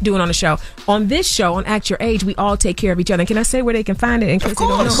kid doing on the show? On this show, on Act Your Age, we all take care of each other. And can I say where they can find it in case they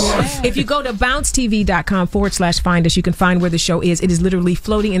don't know? If you go to bouncetv.com/find us, you can find where the show is. It is literally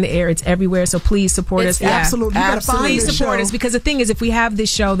floating in the air. It's everywhere. So please support us. Absolutely. Absolutely support us because the thing is, if we have this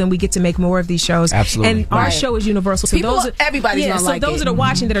show, then we get to make more of these shows. Absolutely. And our show is universal. So everybody's gonna like it. So those that are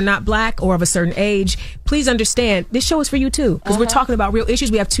watching that are not black or of a certain age, please understand this show is for you too. Because we're talking about real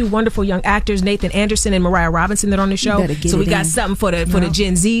issues. We have two wonderful young actors, Nathan Anderson and Mariah Robinson, that are on the show. So we got something for the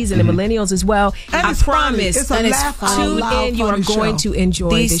Gen Zs and the millennials as well. And I promise. Tune in. You are going to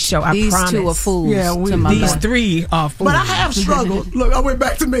enjoy this show. I promise. These two are fools. Yeah, these three are fools. But I have struggled. Look, I went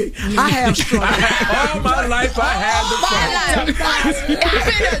back to me. I have struggled. All my life I had the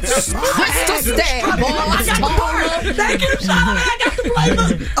Thank you, Sean. I got the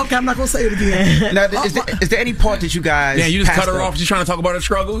flavor. Okay, I'm not going to say it again. Now, is there any part that you guys... Yeah, you just cut her off. She's trying to talk about her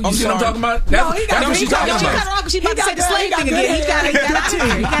struggle. You see what I'm talking about? That's what she's talking about. She cut her off. She's about to say the slave thing again. He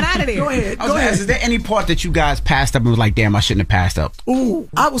got out of there. Go ahead. Is there any part that you guys passed up and was like, damn, I shouldn't have passed up? Ooh,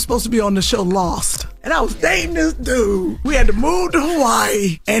 I was supposed to be on the show Lost. And I was dating this dude. We had to move to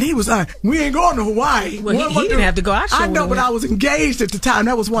Hawaii. And he was like, we ain't going to Hawaii. Well, he didn't have to go. I know, but I was engaged at the time.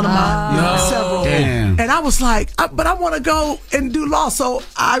 That was one of my several. Damn. And I was like, but I want to go and do Lost. So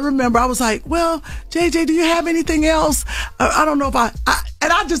I remember I was like, well, JJ, do you have anything else? I don't know if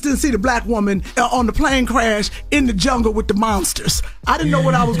And I just didn't see the black woman on the plane crash in the jungle with the monsters. I didn't know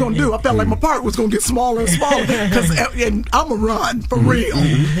what I was going to do. I felt like my part was going to get smaller and smaller and I'm going to run for real.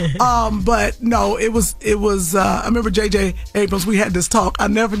 But no, it was. I remember J.J. Abrams, we had this talk. I'll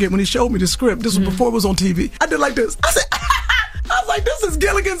never forget when he showed me the script. This was before it was on TV. I did like this. I said, I was like, this is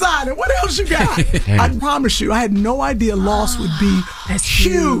Gilligan's Island. What else you got? I promise you, I had no idea loss would be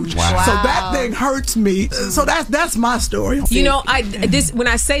huge. Wow. So that thing hurts me. So that's my story. You know, when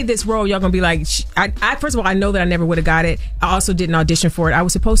I say this role, y'all gonna be like, I first of all, I know that I never would have got it. I also didn't audition for it. I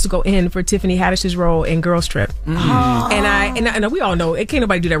was supposed to go in for Tiffany Haddish's role in Girls Trip, and we all know it can't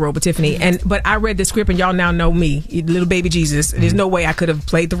nobody do that role but Tiffany. But I read the script, and y'all now know me, little baby Jesus. There's no way I could have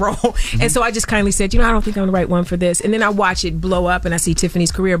played the role, and so I just kindly said, I don't think I'm the right one for this. And then I watch it blow up, and I see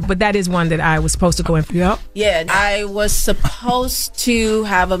Tiffany's career. But that is one that I was supposed to go in for. Yep. Yeah, I was supposed to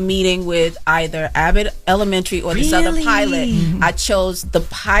have a meeting with either Abbott Elementary or this other pilot. I chose the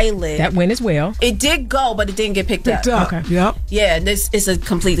pilot. That went as well. It did go, but it didn't get picked up. Okay. Yep. Yeah, this is a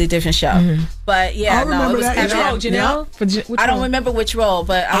completely different show. But yeah, I remember it was that. kind of Janelle? I don't remember which role,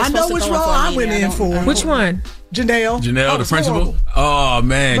 but I know which role I went in for. Which one? Janelle, the principal. Oh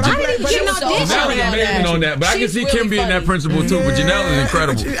man, but I didn't get no Janelle is amazing on that. But I can see Kim being that principal too. But Janelle is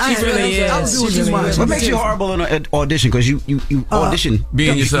incredible. She really is. What makes you horrible in an audition? Because you audition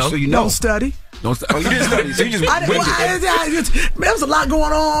being yourself. So you know. Don't study. Oh, you didn't study, so you just there was a lot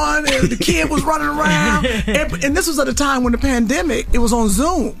going on, and the kid was running around, and this was at a time when the pandemic, it was on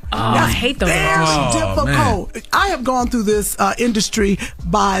Zoom. I hate those. Very difficult. Man. I have gone through this industry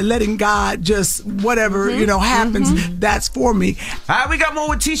by letting God just whatever happens. That's for me. All right, we got more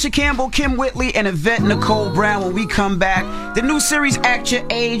with Tisha Campbell, Kim Whitley, and Yvette Nicole Brown when we come back. The new series Act Your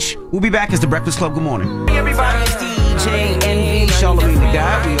Age. We'll be back as the Breakfast Club. Good morning. Hey everybody, it's DJ Envy, Charlamagne the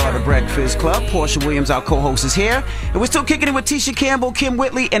Guy. We are the Breakfast Club. Porsha Williams, our co-host, is here. And we're still kicking it with Tisha Campbell, Kim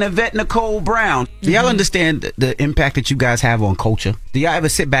Whitley, and Yvette Nicole Brown. Do y'all understand the impact that you guys have on culture? Do y'all ever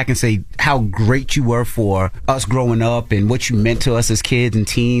sit back and say how great you were for us growing up and what you meant to us as kids and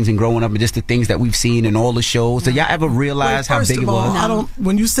teens and growing up and just the things that we've seen in all the shows? Do y'all ever realize how big it was? I don't.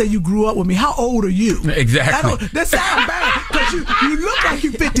 When you say you grew up with me, how old are you? Exactly. That sounds bad because you look like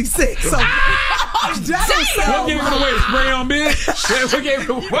you're 56. So what gave it away? Spray on me? What gave it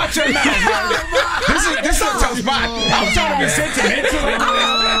away? Watch your mouth. This is a tough spot. I'm trying to be sentimental.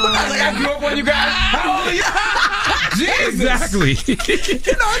 I grew up on you guys. How old are you? Jesus. Exactly.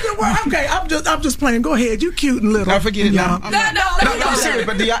 Okay, I'm just playing. Go ahead. You cute and little. I forget it now. No, I'm serious.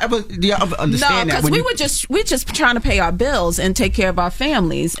 But do y'all ever understand that? No, because we're just trying to pay our bills and take care of our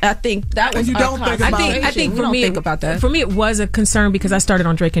families. I think that was. You don't think about it. I think for me, for me, it was a concern because I started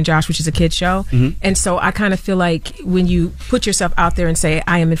on Drake and Josh, which is a kids show, and so I kind of feel like when you put yourself out there and say,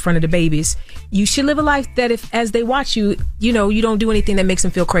 "I am in front of the babies," you should live a life that as they watch you, you don't do anything that makes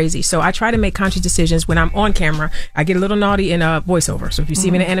them feel crazy. So I try to make conscious decisions when I'm on camera. I get a little naughty in a voiceover. So if you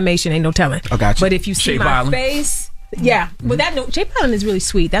see me in an animation, ain't no telling. I got you. But if you see my face, well, Shape Island is really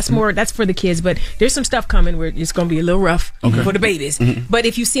sweet. That's that's for the kids. But there's some stuff coming where it's going to be a little rough for the babies. But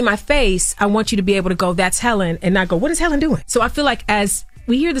if you see my face, I want you to be able to go, "That's Helen," and not go, "What is Helen doing?" So I feel like as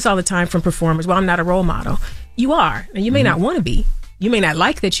we hear this all the time from performers, well, I'm not a role model. You are, and you may not want to be. You may not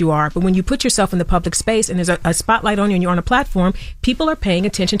like that you are, but when you put yourself in the public space and there's a spotlight on you and you're on a platform, people are paying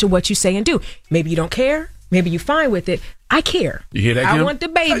attention to what you say and do. Maybe you don't care. Maybe you're fine with it. I care. You hear that, Kim? I want the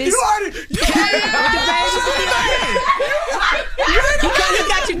babies. You already. He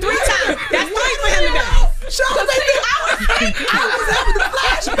got you 3 times. That's 3 for him today. I was having the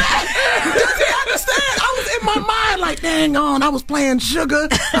flashback. Does he understand? I was in my mind like, dang on, I was playing Sugar.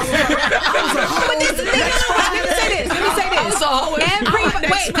 But this is the thing. Let me say this.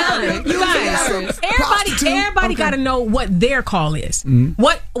 Everybody got to know what their call is.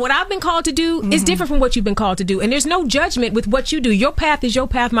 What I've been called to do is different from what you've been called to do. And there's no judgment with what you do. Your path is your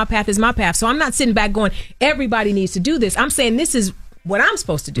path. My path is my path. So I'm not sitting back going, everybody needs to do this. I'm saying this is what I'm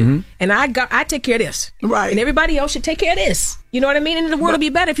supposed to do. And I take care of this. Right. And everybody else should take care of this. You know what I mean? And the world will be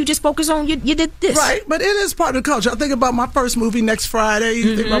better if you just focus on you did this. Right, but it is part of the culture. I think about my first movie, Next Friday.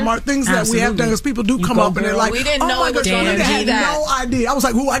 You think about things that we have done because people do come up and they're like, we didn't know my gosh, I had no idea. I was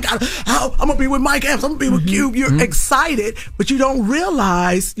like, I'm going to be with Mike Epps. I'm going to be with Cube. You're excited, but you don't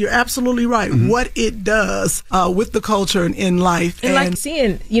realize, you're absolutely right, what it does with the culture and in life. And like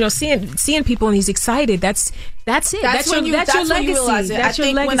seeing people and he's excited, That's it. That's your when you legacy. realize it. That's I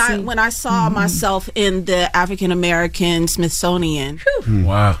your think legacy. when I saw myself in the African American Smithsonian,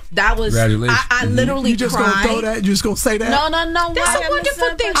 wow, that was. Congratulations. I literally You just cried. gonna throw that? You just gonna say that? No. That's a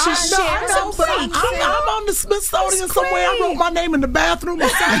wonderful thing she shared. I know, but I'm on the Smithsonian somewhere. I wrote my name in the bathroom or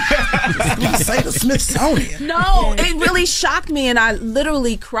something. Say the Smithsonian. No, it really shocked me, and I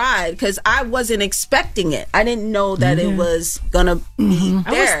literally cried because I wasn't expecting it. I didn't know that it was gonna be there.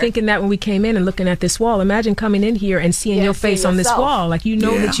 I was thinking that when we came in and looking at this wall. Imagine coming in here and seeing your face on this wall. Like, you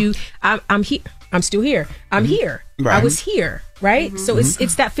know that I'm here. I'm still here. I'm here. Right. I was here. Right? So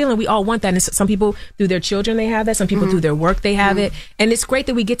it's that feeling. We all want that. And some people, through their children, they have that. Some people, through their work, they have it. And it's great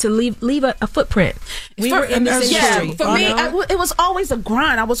that we get to leave a footprint. We were in this industry. Yeah, for me, it was always a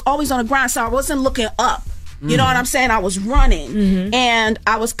grind. I was always on a grind, so I wasn't looking up. You know what I'm saying? I was running, and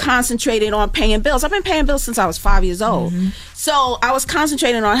I was concentrating on paying bills. I've been paying bills since I was 5 years old. So I was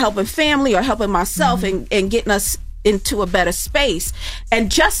concentrating on helping family or helping myself and getting us into a better space.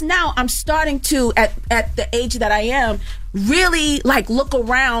 And just now, I'm starting to, at the age that I am, really like look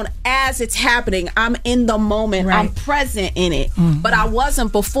around as it's happening. I'm in the moment. Right. I'm present in it. But I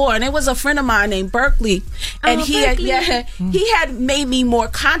wasn't before. And it was a friend of mine named Berkeley, and he had made me more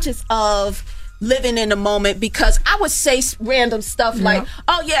conscious of living in the moment, because I would say random stuff like,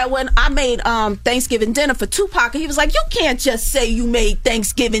 oh yeah, when I made Thanksgiving dinner for Tupac, and he was like, you can't just say you made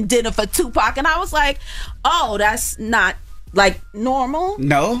Thanksgiving dinner for Tupac. And I was like, oh, that's not like normal.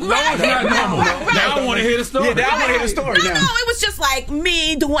 No, right. That's not normal. Now I want to hear the story. Yeah, I want to hear the story now. No, it was just like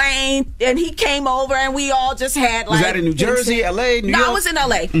me, Dwayne, and he came over, and we all just had like. Was that in New Jersey, LA, New York? No, I was in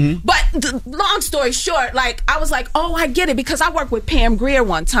LA. But long story short, like I was like, oh, I get it, because I worked with Pam Grier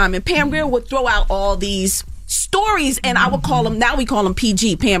one time, and Pam Grier would throw out all these stories, and I would call them, now we call them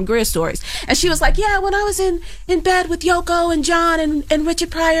PG, Pam Grier stories. And she was like, yeah, when I was in bed with Yoko and John and Richard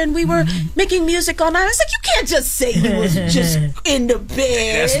Pryor, and we were making music all night. I was like, you can't just say you was just in the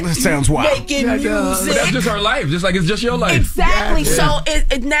bed. That sounds wild. Making music. But that's just her life, just like it's just your life. Exactly. So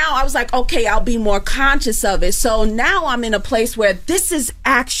now I was like, okay, I'll be more conscious of it. So now I'm in a place where this is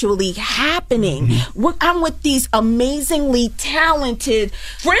actually happening. I'm with these amazingly talented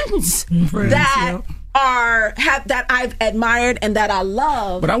friends that that I've admired and that I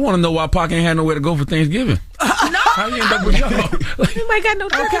love. But I want to know why Pac ain't had nowhere to go for Thanksgiving. How you end up with y'all? You might got no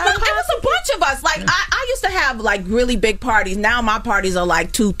time. It was a bunch of us. Like I used to have like really big parties. Now my parties are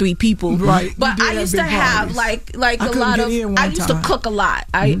like 2-3 people. Right. But I used to have like a lot of. I used to cook a lot.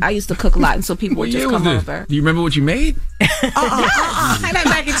 I used to cook a lot, and so people would just come over. Do you remember what you made? That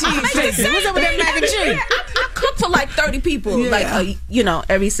mac and cheese. What's up with that mac and cheese? I cook for like 30 people, like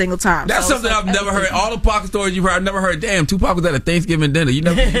every single time. That's so something I've never heard. All the Pac stories you've heard, I've never heard. Damn, Tupac was at a Thanksgiving dinner. You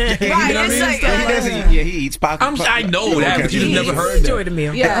never. Right. You know what I mean? He eats Pac. I know that, but you just never heard that. Enjoy the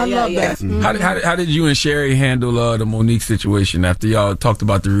meal. I love that. How did you and Sherry handle the Monique situation after y'all talked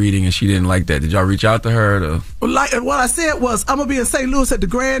about the reading and she didn't like that? Did y'all reach out to her? Like what I said was, I'm gonna be in St. Louis at the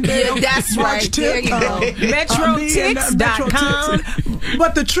Grand Day. That's right. There you go. Metrotix.com.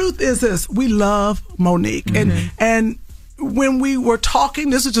 But the truth is this: we love Monique, and when we were talking,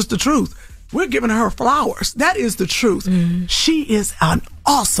 this is just the truth. We're giving her flowers. That is the truth. She is an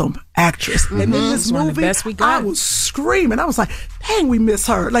awesome actress. And in this movie, I was screaming. I was like, dang, we miss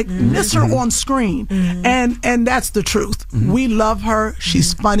her. Like, miss her on screen. And that's the truth. We love her.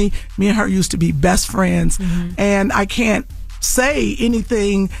 She's funny. Me and her used to be best friends. And I can't say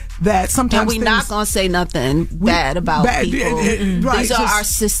anything that sometimes. And we're not gonna say nothing bad about people. Right. These are our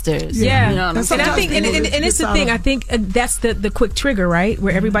sisters. Yeah, you know what I'm saying? And I think, and it's the thing. I think that's the quick trigger, right?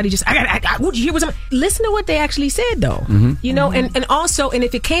 Where everybody just, would you hear what? Listen to what they actually said, though. You know, and also, and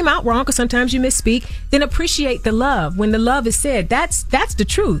if it came out wrong, because sometimes you misspeak, then appreciate the love. When the love is said, that's the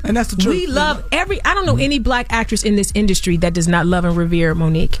truth. And that's the truth. We love I don't know any black actress in this industry that does not love and revere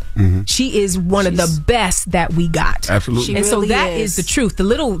Monique. She is one of the best that we got. Absolutely. And so that is the truth. The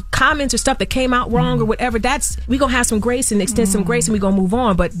little comments or stuff that came out wrong or whatever, we gonna have some grace and extend some grace, and we gonna move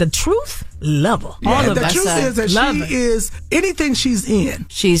on. But the truth, love her. All of the truth is that she is anything she's in.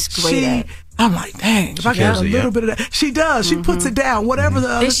 She's great at. I'm like, dang, if I got a little bit of that. She does. She puts it down, whatever the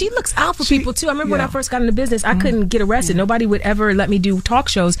other. And she looks out for people, too. I remember when I first got into business, I couldn't get arrested. Nobody would ever let me do talk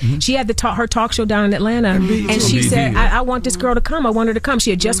shows. She had her talk show down in Atlanta, and she said, I want this girl to come. I want her to come. She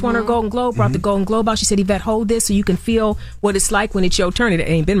had just won her Golden Globe, brought the Golden Globe out. She said, Yvette, hold this so you can feel what it's like when it's your turn. It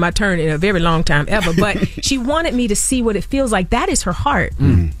ain't been my turn in a very long time ever, but she wanted me to see what it feels like. That is her heart. You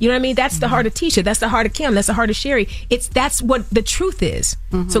know what I mean? That's the heart of Tisha. That's the heart of Kim. That's the heart of Sherry. That's what the truth is.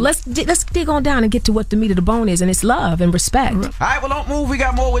 So let's dig on down and get to what the meat of the bone is, and it's love and respect. All right, well, don't move. We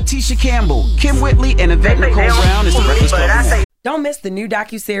got more with Tisha Campbell, Kim Whitley, and Yvette Nicole Brown. It's the Breakfast Club. Don't miss the new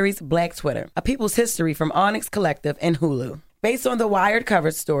docuseries Black Twitter, A People's History from Onyx Collective and Hulu. Based on the Wired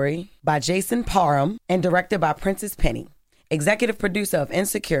cover story by Jason Parham and directed by Princess Penny. Executive producer of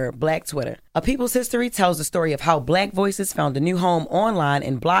Insecure, Black Twitter. A People's History tells the story of how Black voices found a new home online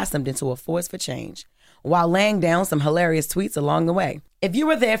and blossomed into a force for change, while laying down some hilarious tweets along the way. If you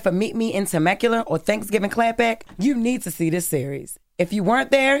were there for Meet Me in Temecula or Thanksgiving Clapback, you need to see this series. If you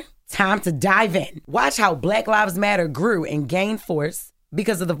weren't there, time to dive in. Watch how Black Lives Matter grew and gained force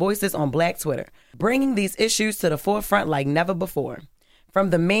because of the voices on Black Twitter, bringing these issues to the forefront like never before.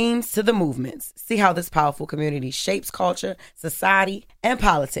 From the memes to the movements, see how this powerful community shapes culture, society, and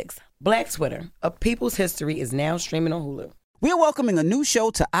politics. Black Twitter, A People's History, is now streaming on Hulu. We're welcoming a new show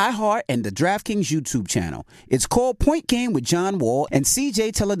to iHeart and the DraftKings YouTube channel. It's called Point Game with John Wall and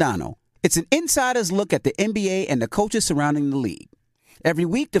CJ Toledano. It's an insider's look at the NBA and the coaches surrounding the league. Every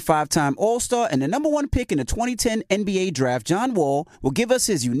week, the 5-time All-Star and the number 1 pick in the 2010 NBA Draft, John Wall, will give us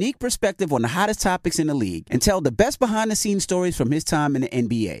his unique perspective on the hottest topics in the league and tell the best behind-the-scenes stories from his time in the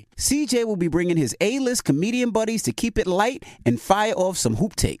NBA. CJ will be bringing his A-list comedian buddies to keep it light and fire off some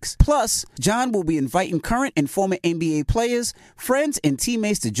hoop takes. Plus, John will be inviting current and former NBA players, friends, and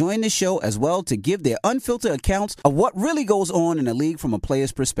teammates to join the show as well to give their unfiltered accounts of what really goes on in the league from a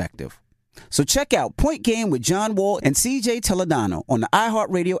player's perspective. So check out Point Game with John Wall and CJ Toledano on the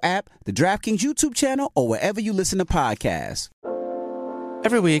iHeartRadio app, the DraftKings YouTube channel, or wherever you listen to podcasts.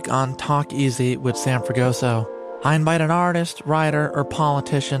 Every week on Talk Easy with Sam Fragoso, I invite an artist, writer, or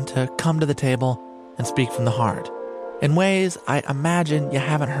politician to come to the table and speak from the heart in ways I imagine you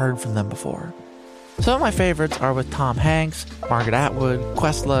haven't heard from them before. Some of my favorites are with Tom Hanks, Margaret Atwood,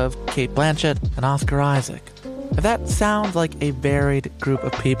 Questlove, Cate Blanchett, and Oscar Isaac. If that sounds like a varied group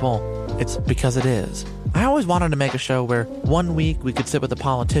of people, it's because it is. I always wanted to make a show where one week we could sit with a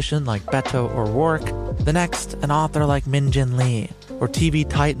politician like Beto or Rourke, the next an author like Min Jin Lee, or TV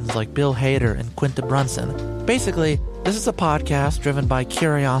titans like Bill Hader and Quinta Brunson. Basically, this is a podcast driven by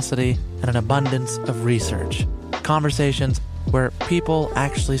curiosity and an abundance of research. Conversations where people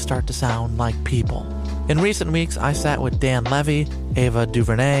actually start to sound like people. In recent weeks, I sat with Dan Levy, Ava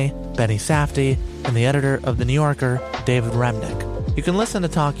DuVernay, Benny Safdie, and the editor of The New Yorker, David Remnick. You can listen to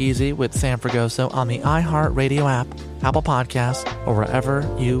Talk Easy with Sam Fragoso on the iHeartRadio app, Apple Podcasts, or wherever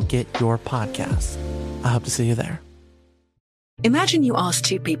you get your podcasts. I hope to see you there. Imagine you ask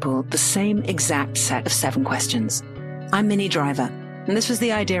two people the same exact set of 7 questions. I'm Minnie Driver, and this was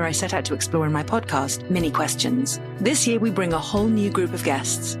the idea I set out to explore in my podcast, Mini Questions. This year, we bring a whole new group of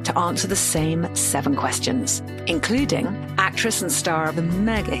guests to answer the same 7 questions, including actress and star of the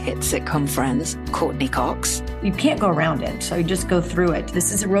mega hit sitcom Friends, Courtney Cox. You can't go around it, so you just go through it.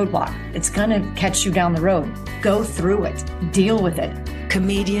 This is a roadblock. It's going to catch you down the road. Go through it. Deal with it.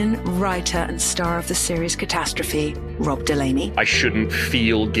 Comedian, writer, and star of the series Catastrophe, Rob Delaney. I shouldn't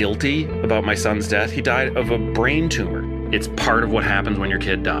feel guilty about my son's death. He died of a brain tumor. It's part of what happens when your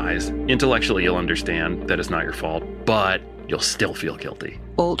kid dies. Intellectually, you'll understand that it's not your fault, but you'll still feel guilty.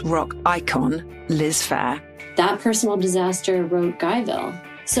 Alt-rock icon, Liz Phair. That personal disaster wrote Guyville.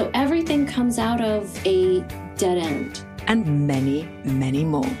 So everything comes out of a dead end. And many, many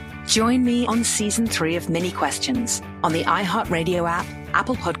more. Join me on Season 3 of Mini Questions on the iHeartRadio app,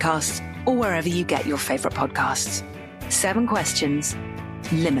 Apple Podcasts, or wherever you get your favorite podcasts. 7 questions,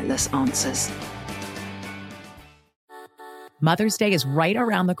 limitless answers. Mother's Day is right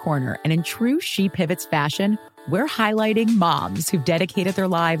around the corner, and in true She Pivots fashion, we're highlighting moms who've dedicated their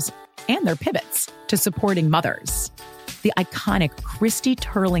lives and their pivots to supporting mothers. The iconic Christy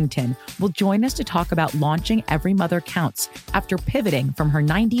Turlington will join us to talk about launching Every Mother Counts after pivoting from her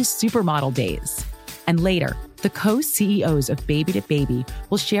 90s supermodel days. And later, the co-CEOs of Baby to Baby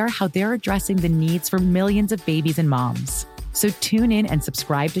will share how they're addressing the needs for millions of babies and moms. So tune in and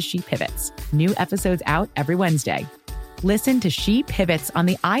subscribe to She Pivots. New episodes out every Wednesday. Listen to She Pivots on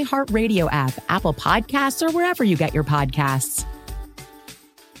the iHeartRadio app, Apple Podcasts, or wherever you get your podcasts.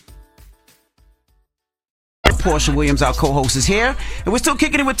 Porsha Williams, our co-host, is here. And we're still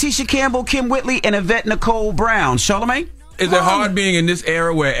kicking it with Tisha Campbell, Kim Whitley, and Yvette Nicole Brown. Charlamagne? Is it hard being in this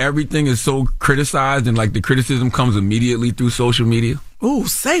era where everything is so criticized and like the criticism comes immediately through social media? Ooh,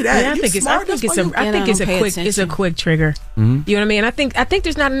 say that. Yeah, I think it's a quick trigger. Mm-hmm. You know what I mean? I think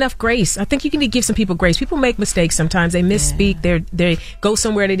there's not enough grace. I think you can give some people grace. People make mistakes sometimes. They misspeak. They go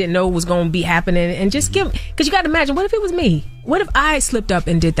somewhere they didn't know was going to be happening, and just give. Because you got to imagine, what if it was me? What if I slipped up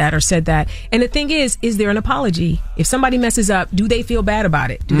and did that or said that? And the thing is there an apology? If somebody messes up, do they feel bad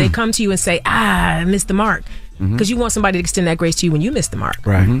about it? Do they come to you and say, I missed the mark? because you want somebody to extend that grace to you when you miss the mark.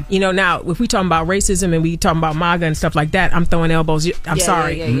 Right. You know, now if we talking about racism and we talking about MAGA and stuff like that, I'm throwing elbows. I'm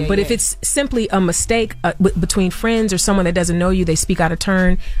sorry, but if it's simply a mistake between friends or someone that doesn't know you, they speak out of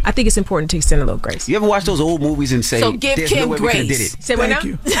turn. I think it's important to extend a little grace. You ever watch those old movies and say, So give "There's Kim no way we could have did grace." it"? Say what now?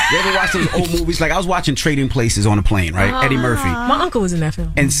 You ever watch those old movies? Like I was watching Trading Places on a plane, right? Eddie Murphy. My uncle was in that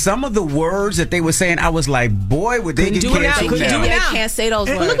film. And some of the words that they were saying, I was like, boy, would they get canceled now. They can't say those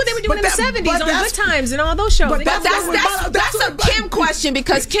words. Look what they were doing in the 70s on Good Times and all those shows. But that's a Kim question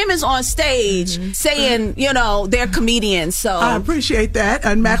because Kim is on stage saying, you know, they're comedians. So I appreciate that.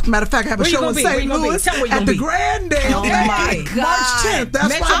 And matter of fact, I have a show in St. Louis at the Grandale. Oh my God. March 10th.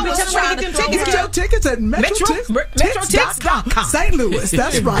 That's why I was trying to get your tickets at MetroTix.com. St. Louis.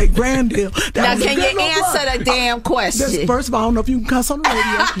 That's right, Grandale. Now, can you answer the damn question? First of all, I don't know if you can cuss on the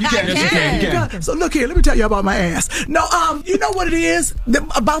radio. You can. So look here, let me tell you about my ass. No, you know what it is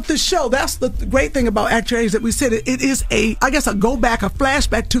about this show? That's the great thing about Act Your Age that we said it is a go back, a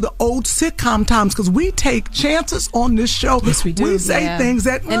flashback to the old sitcom times because we take chances on this show. Yes, we do. We say things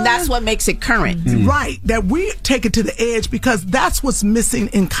that, and that's what makes it current, right? That we take it to the edge because that's what's missing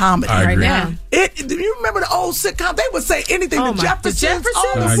in comedy right now. You remember the old sitcom? They would say anything. Oh the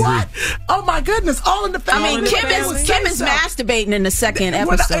Jeffersons. What? Oh my goodness! All in the Family. I mean, Kim is masturbating in the second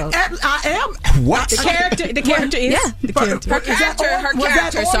episode. I am. What? The character is? Yeah. The character. Her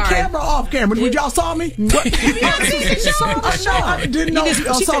character, sorry. On camera or off camera? Did y'all saw me? I didn't know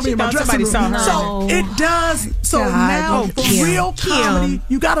y'all saw me in my dressing room. So it does. So now, for real comedy,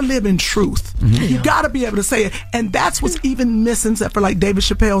 you got to live in truth. You got to be able to say it. And that's what's even missing, except for like David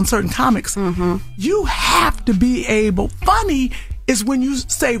Chappelle and certain comics. You have to be able. Funny is when you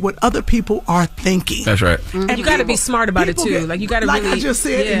say what other people are thinking. That's right. And you got to be smart about it too. Like you got to like really. I just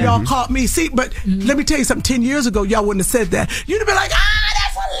said, and y'all caught me. See, but let me tell you something. 10 years ago, y'all wouldn't have said that. You'd have been like,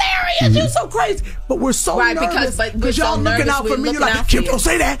 that's hilarious. You're so crazy. But we're so nervous because y'all looking out for me. You're like, Kim, don't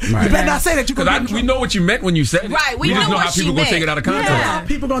say that. You better not say that. Because we know what you meant when you said it. Right. We just know what how people going to take it out of context. Yeah.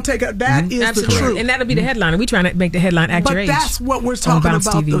 People going to take it. That is Absolutely. the truth. And that'll be the headline. We trying to make the headline Act Your Age. But that's what we're talking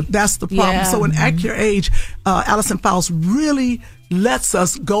about. That's the problem. Yeah. So in Act Your Age, Allison Fowles really lets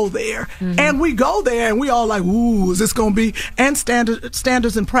us go there. And we go there and we all like, ooh, is this going to be? And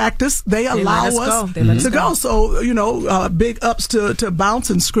standards in practice, they allow us to go. So, you know, big ups to Bounce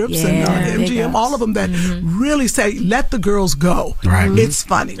and Scripps and MGM, all of them that really say, let the girls go. Right. It's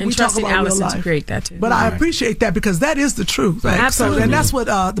funny. And we talk about Allison real life. to create that too. But I appreciate that because that is the truth. Right? Absolutely. So, and that's what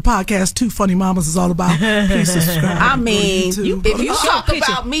the podcast, Two Funny Mamas, is all about. Please subscribe. I mean, if you talk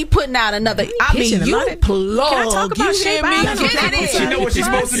about me putting out another, I mean, you plug. Can I talk about Shape Island? She know what she's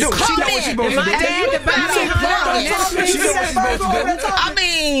supposed to do. She know what she's supposed to do. I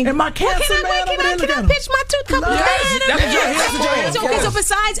mean, and my cancer man over there, can I pitch my tooth? Okay, so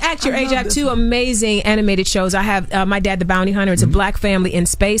besides Act Your Age, I have two amazing animated shows. I have My Dad the Bounty Hunter. It's a black family in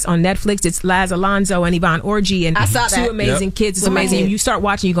space on Netflix. It's Laz Alonso and Yvonne Orji and two amazing kids. It's amazing. You start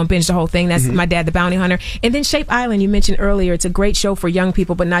watching, you're going to binge the whole thing. That's My Dad the Bounty Hunter. And then Shape Island, you mentioned earlier. It's a great show for young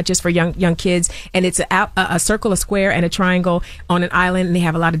people, but not just for young kids. And it's a circle, a square, and a triangle on an island. And they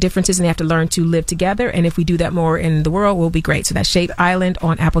have a lot of differences, and they have to learn to live together. And if we do that more in the world, we'll be great. So that's Shape Island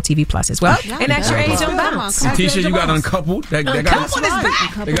on Apple TV Plus as well. And Act Your Age on Bounce. Tisha, you got Uncoupled. Uncoupled is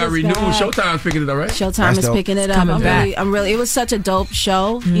back. They got renewed. Showtime's picking it up, right? Showtime is picking it up. I'm really. It was such a dope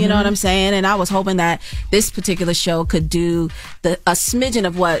show. You know what I'm saying? And I was hoping that this particular show could do a smidgen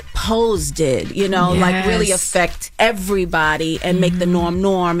of what Pose did. You know, like really affect everybody and make the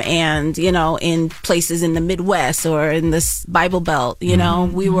norm. And you know, in places in the Midwest or in this Bible Belt, you know,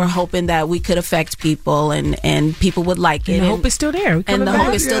 we were hoping that we could affect people and people would like it. And the hope is still there. And the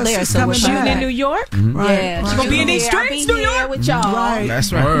hope is still there. So we're shooting in New York. Yeah, she's gonna be in these streets, New York, with y'all. Right.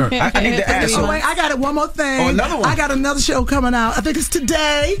 That's right. I need to ask. I got it. One more thing. Oh, another one. I got another show coming out. I think it's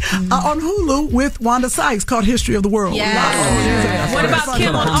today on Hulu with Wanda Sykes called History of the World. What about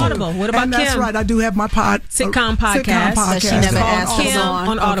Kim on Audible? What about Kim? That's right. I do have my sitcom podcast. That she never asked Kim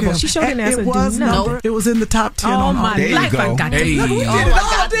on Audible. She showed an answer. It was in the top 10 on Audible. There you go. Look, we did it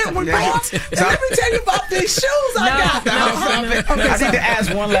all, didn't we, boss? Let me tell you about these shoes I got. I need to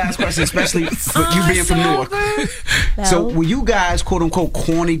ask one last question, especially for you being from Newark. So were you guys, quote unquote,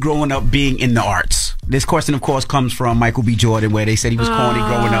 corny growing up being in the arts? This question, of course, comes from Michael B. Jordan, where they said he was corny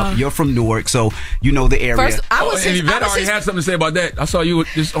growing up. You're from Newark, so you know the area. First, and Yvette already had something to say about that. I saw you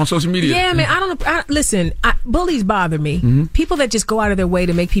just on social media. Yeah, man. I don't know. Listen, bullies bother me. People that just go out of their way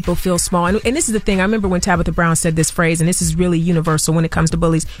to make people feel small. And this is the thing. I remember when Tabitha Brown said this phrase, and this is really universal when it comes to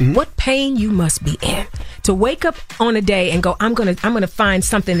bullies. What pain you must be in to wake up on a day and go, I'm gonna find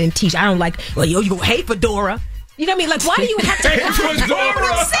something in Tisha I don't like. Well, you gonna hate Fedora. You know what I mean? Like, why do you have to? She was waiting for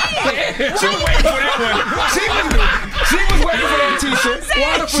that one. She was waiting for that, Tisha.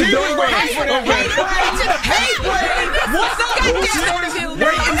 She was waiting for that one.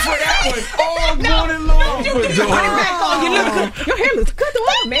 Waiting for that one all morning long. Put it back on. Your hair looks good.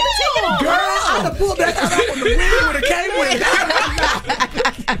 What, man? Take it off. Girl, I'd have pulled that out when the wig would have came with it.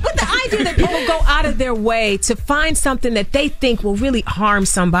 But the idea that people go out of their way to find something that they think will really harm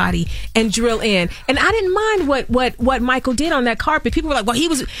somebody and drill in. And I didn't mind what Michael did on that carpet. People were like, well,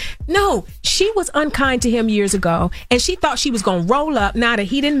 no, she was unkind to him years ago, and she thought she was going to roll up now that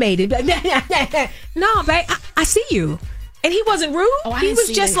he didn't made it. No, babe, I see you. And he wasn't rude. He was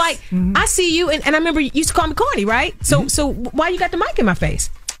just like, I see you. And I remember you used to call me corny, right? So why you got the mic in my face?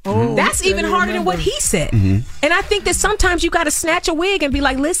 Oh, that's even harder than what he said. And I think that sometimes you got to snatch a wig and be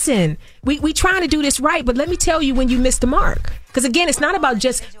like, listen, we trying to do this right, but let me tell you when you missed the mark. Because again, it's not about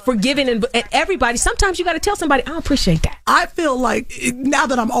just forgiving and everybody. Sometimes you got to tell somebody, I don't appreciate that. I feel like now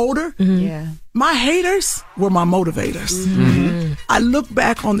that I'm older, my haters were my motivators. I look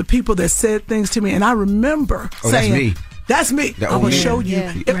back on the people that said things to me, and I remember saying, that's me. I will show you.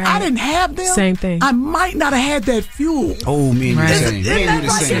 If I didn't have them, same thing. I might not have had that fuel. Oh, me and you the same. Me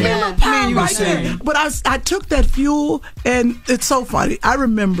and you the same. But I took that fuel, and it's so funny. I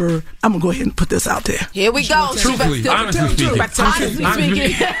remember, I'm going to go ahead and put this out there. Here we go. Truthfully, honestly speaking.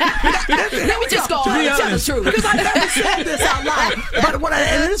 Let me just go on and tell the truth. Because I never said this out loud. But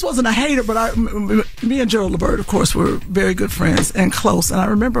and this wasn't a hater, but me and Gerald Levert, of course, were very good friends and close. And I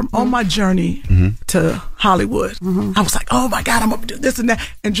remember on my journey to Hollywood, I was like, oh my God, I'm going to do this and that.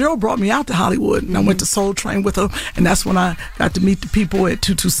 And Gerald brought me out to Hollywood, and I went to Soul Train with him, and that's when I got to meet the people at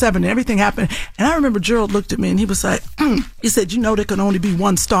 227, and everything happened. And I remember Gerald looked at me, and he was like, he said, you know there can only be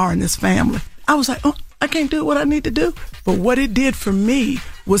one star in this family. I was like, oh, I can't do what I need to do. But what it did for me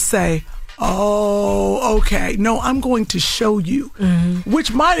was say, oh, okay. No, I'm going to show you.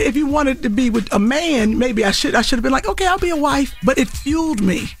 Which might, if you wanted to be with a man, maybe I should have been like, okay, I'll be a wife. But it fueled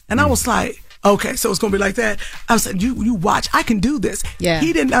me. And I was like, okay, so it's going to be like that. I was like, you watch, I can do this. Yeah.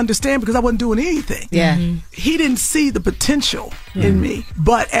 He didn't understand because I wasn't doing anything. Yeah. He didn't see the potential in me.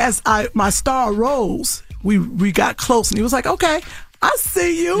 But as my star rose, we got close, and he was like, okay, I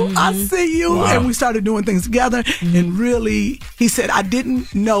see you. I see you. Wow. And we started doing things together. And really, he said, I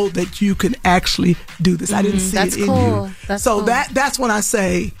didn't know that you can actually do this. I didn't see it in you. That's so cool. that's when I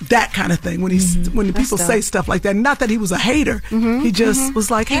say that kind of thing. When the people say stuff like that. Not that he was a hater. He just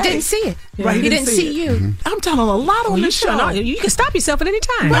was like, hey. He didn't see it. Right, he didn't see you. I'm telling a lot on this show. You can stop yourself at any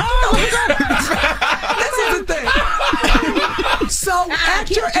time. This is the thing. So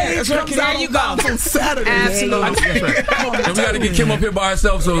at your age comes out on Saturday. Absolutely. And we got to get Kim up here by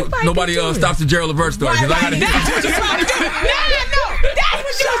herself so nobody stops the Gerald Levert story. That's what you was trying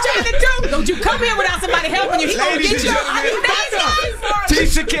to do. Don't you come here without somebody helping you. He gonna get you.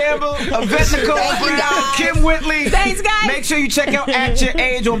 Tisha Campbell, Yvette, Nicole, Kim Whitley. Thanks, guys. Make sure you check out At Your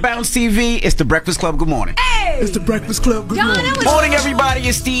Age on Bounce TV. It's the Breakfast Club. Good morning. Hey. It's the Breakfast Club. Good morning. Morning, everybody.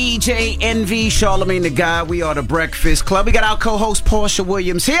 It's DJ NV, Charlamagne the Guy. We are the Breakfast Club. We got our co-host Porsha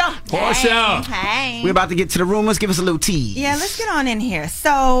Williams here. Porsha. Hey. We're about to get to the rumors. Give us a little tease. Yeah, let's get on in here.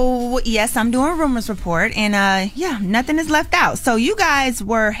 So, yes, I'm doing a rumors report, and nothing is left out. So, you guys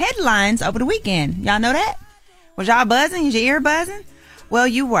were headlines over the weekend. Y'all know that? Was y'all buzzing? Was your ear buzzing? Well,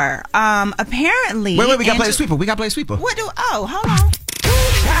 you were. Apparently. Wait, we got to play a sweeper. Oh, hold on.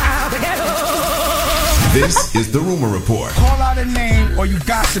 This is the rumor report. Call out a name, or you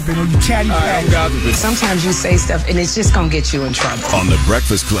gossiping, or you chatty patty. Sometimes you say stuff and it's just gonna get you in trouble. On the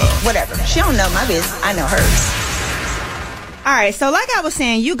Breakfast Club. Whatever. She don't know my business. I know hers. All right, so like I was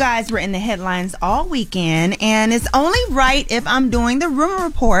saying, you guys were in the headlines all weekend, and it's only right if I'm doing the rumor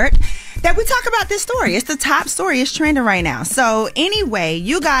report that we talk about this story. It's the top story. It's trending right now. So anyway,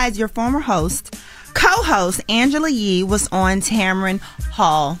 you guys, your former co-host Angela Yee was on Tamron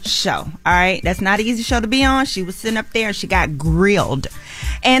Hall show. All right, that's not an easy show to be on. She was sitting up there and she got grilled,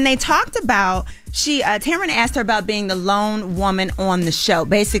 and they talked about Tamron asked her about being the lone woman on the show,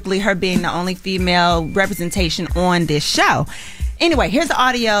 basically her being the only female representation on this show. Anyway, here's the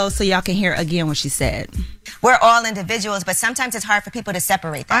audio so y'all can hear again what she said. We're all individuals, but sometimes it's hard for people to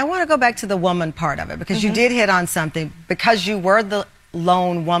separate that. I want to go back to the woman part of it, because you did hit on something. Because you were the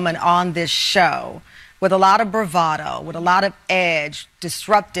lone woman on this show with a lot of bravado, with a lot of edge,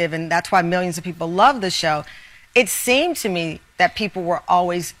 disruptive, and that's why millions of people love the show. It seemed to me that people were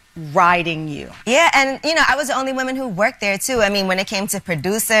always riding you. Yeah, and I was the only woman who worked there too. I mean, when it came to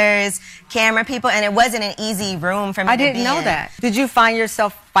producers, camera people, and it wasn't an easy room for me to be in. I didn't know that. Did you find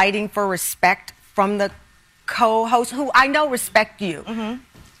yourself fighting for respect from the co-hosts, who I know respect you,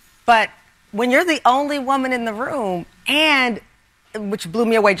 but when you're the only woman in the room, and which blew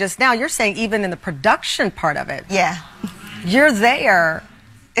me away just now, you're saying even in the production part of it. Yeah. You're there.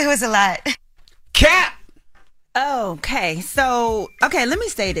 It was a lot. Cat! Okay, so, let me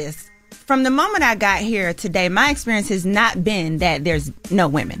say this. From the moment I got here today, my experience has not been that there's no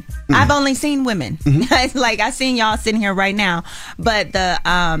women. I've only seen women. It's like I seen y'all sitting here right now, but the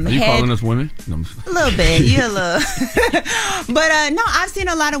Are you calling us women? No. A little bit, a little. But no, I've seen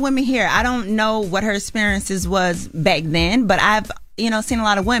a lot of women here. I don't know what her experiences was back then, but I've seen a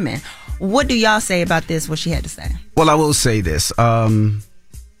lot of women. What do y'all say about this? What she had to say? Well, I will say this.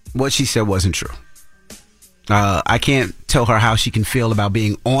 What she said wasn't true. I can't tell her how she can feel about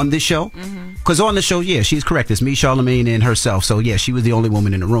being on the show. Because on the show, yeah, she's correct. It's me, Charlamagne, and herself. So, yeah, she was the only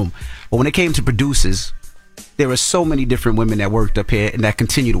woman in the room. But when it came to producers, there were so many different women that worked up here and that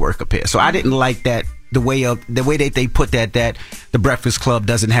continue to work up here. So I didn't like that, the way that they put that the Breakfast Club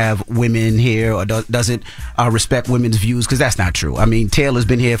doesn't have women here or doesn't respect women's views, because that's not true. I mean, Taylor's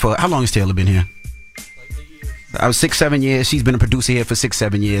been here for, how long has Taylor been here? 6-7 years. She's been a producer here for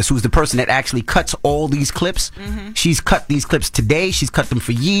 6-7 years. Who's the person that actually cuts all these clips? She's cut these clips today. She's cut them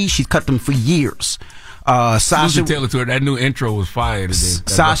for she's cut them for years. Sasha Taylor to her. That new intro was fire today.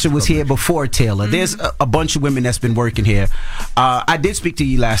 Sasha was here before Taylor. There's a bunch of women that's been working here. I did speak to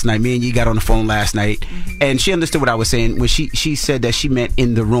you last night. Me and you got on the phone last night, and she understood what I was saying when she said that she meant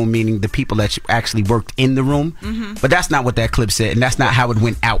in the room, meaning the people that actually worked in the room. But that's not what that clip said, and that's not how it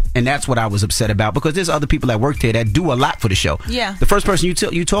went out. And that's what I was upset about, because there's other people that worked here that do a lot for the show. Yeah. The first person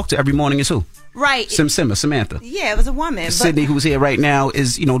you talk to every morning is who? Right. Samantha. Yeah, it was a woman. Sydney, who's here right now,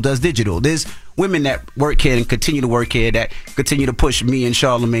 is does digital. There's women that work here and continue to work here that continue to push me and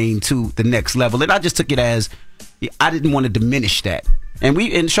Charlamagne to the next level. And I just took it as I didn't want to diminish that. And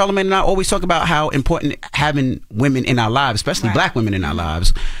Charlamagne and I always talk about how important having women in our lives, especially black women in our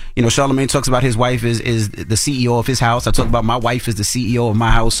lives. Charlamagne talks about his wife is the CEO of his house. I talk about my wife is the CEO of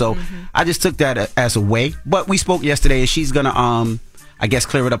my house. So I just took that as a way. But we spoke yesterday, and she's gonna I guess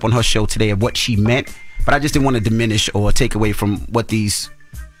clear it up on her show today of what she meant. But I just didn't want to diminish or take away from what these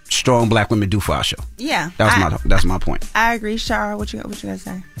strong black women do for our show. Yeah. That's my point. I agree. Shara, what you gonna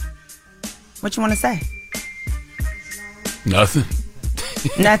say? What you want to say? Nothing.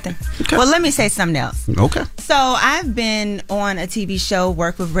 Nothing. Okay. Well, let me say something else. Okay. So I've been on a TV show,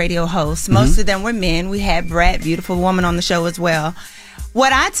 worked with radio hosts. Most of them were men. We had Brett, beautiful woman, on the show as well.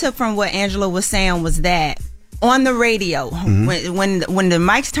 What I took from what Angela was saying was that on the radio, when the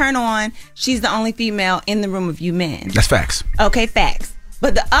mics turn on, she's the only female in the room of you men. That's facts. Okay, facts.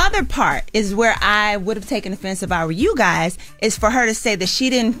 But the other part is where I would have taken offense if I were you guys, is for her to say that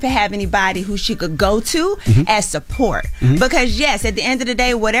she didn't have anybody who she could go to as support. Because yes, at the end of the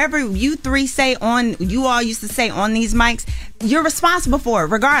day, whatever you three say you all used to say on these mics, you're responsible for it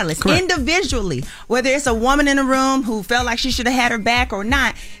regardless. Correct. Individually, whether it's a woman in a room who felt like she should have had her back or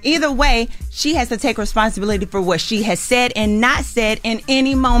not, either way, she has to take responsibility for what she has said and not said in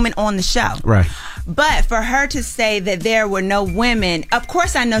any moment on the show. Right. But for her to say that there were no women, of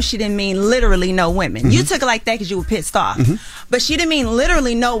course I know she didn't mean literally no women. You took it like that because you were pissed off. But she didn't mean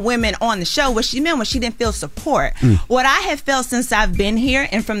literally no women on the show. What she meant was she didn't feel support. What I have felt since I've been here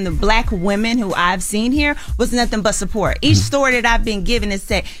and from the black women who I've seen here was nothing but support. Each story that I've been given is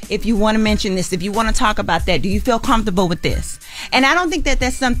said, if you want to mention this, if you want to talk about that, do you feel comfortable with this? And I don't think that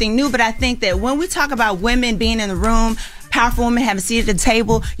that's something new, but I think that when we talk about women being in the room, powerful women having a seat at the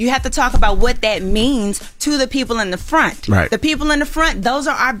table, you have to talk about what that means to the people in the front. Right. The people in the front, those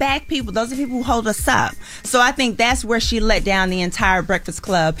are our back people. Those are people who hold us up. So I think that's where she let down the entire Breakfast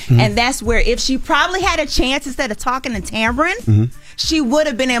Club. And that's where, if she probably had a chance, instead of talking to Tamron, she would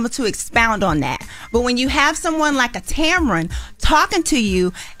have been able to expound on that. But when you have someone like a Tamron talking to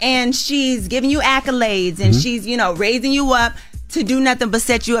you and she's giving you accolades and she's, raising you up to do nothing but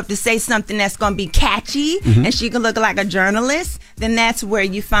set you up to say something that's going to be catchy and she can look like a journalist, then that's where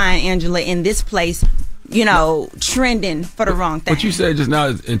you find Angela in this place, trending for the wrong thing. What you said just now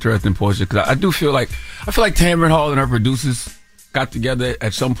is interesting, Porsha, because I feel like Tamron Hall and her producers got together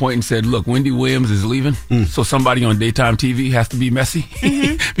at some point and said, look, Wendy Williams is leaving, so somebody on daytime TV has to be messy.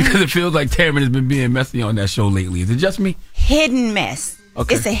 Because it feels like Tamron has been being messy on that show lately. Is it just me? Hidden mess.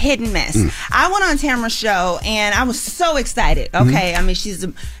 Okay. It's a hidden mess. I went on Tamron's show and I was so excited. Okay. I mean, she's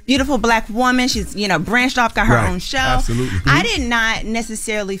a beautiful black woman. She's, branched off, got her own show. Absolutely. I did not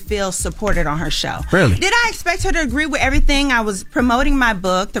necessarily feel supported on her show. Really? Did I expect her to agree with everything? I was promoting my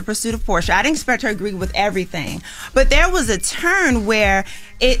book, The Pursuit of Porsha. I didn't expect her to agree with everything. But there was a turn where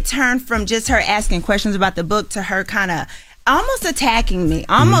it turned from just her asking questions about the book to her kind of almost attacking me,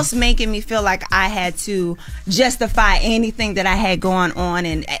 almost making me feel like I had to justify anything that I had going on,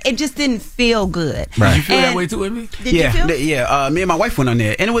 and it just didn't feel good. Right. Did you feel that way too with me? Did you feel? Yeah. Me and my wife went on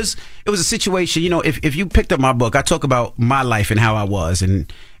there, and it was a situation. You know, if you picked up my book, I talk about my life and how I was,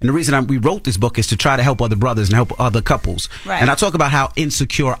 and the reason we wrote this book is to try to help other brothers and help other couples. Right. And I talk about how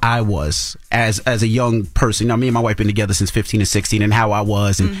insecure I was as a young person. Now, me and my wife been together since 15 and 16, and how I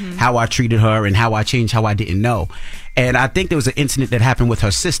was, and how I treated her, and how I changed how I didn't know. And I think there was an incident that happened with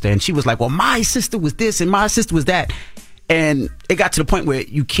her sister, and she was like, well, my sister was this and my sister was that. And it got to the point where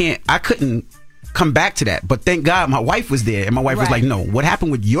I couldn't come back to that. But thank God my wife was there, and my wife was like, no, what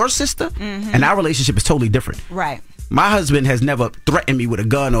happened with your sister and our relationship is totally different. Right. My husband has never threatened me with a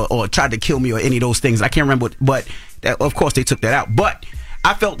gun or tried to kill me or any of those things. I can't remember, but of course they took that out. But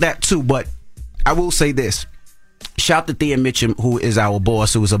I felt that too. But I will say this. Shout to Thea Mitchum, who is our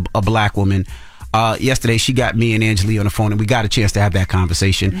boss, who is a black woman. Yesterday, she got me and Angelique on the phone, and we got a chance to have that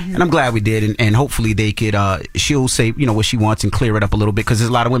conversation. And I'm glad we did. And hopefully they could, she'll say, what she wants and clear it up a little bit, because there's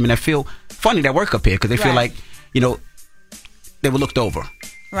a lot of women that feel funny that work up here because they feel like, they were looked over.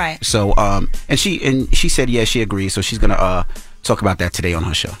 Right. So, and she said, yeah, she agrees. So she's going to talk about that today on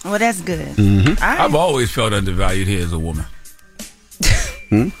her show. Well, that's good. Mm-hmm. Right. I've always felt undervalued here as a woman.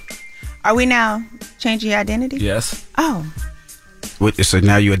 Are we now changing your identity? Yes. Oh. So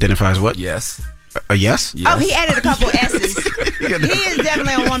now you identify as what? Yes. A yes? Oh, he added a couple S's. He is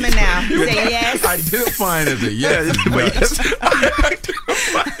definitely a woman now. He said yes. Identifying as a yes.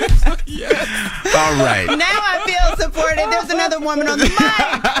 Yes. All right. Now I feel supported. There's another woman on the mic.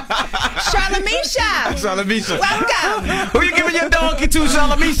 Charlamisha. Welcome. Who you giving your donkey to,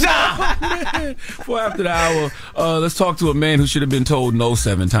 Charlamisha? For after the hour, let's talk to a man who should have been told no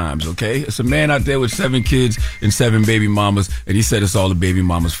 7 times, okay? It's a man out there with 7 kids and 7 baby mamas, and he said it's all the baby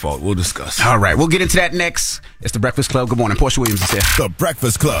mama's fault. We'll discuss. All right. We'll get into that next. It's The Breakfast Club. Good morning. Porsha Williams is here. The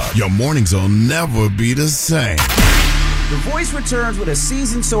Breakfast Club. Your mornings will never be the same. The Voice returns with a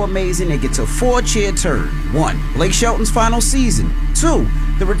season so amazing it gets a 4-cheer turn. 1. Blake Shelton's final season. 2.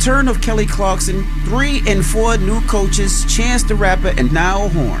 The return of Kelly Clarkson. 3 and 4 new coaches, Chance the Rapper and Niall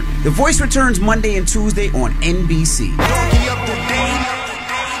Horn. The Voice returns Monday and Tuesday on NBC.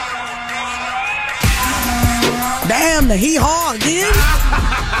 Damn, the hee-haw again.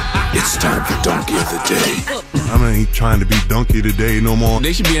 It's time for Donkey of the Day. I ain't trying to be Donkey today no more.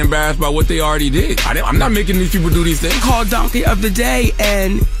 They should be embarrassed by what they already did. I'm not making these people do these things. Called Donkey of the Day,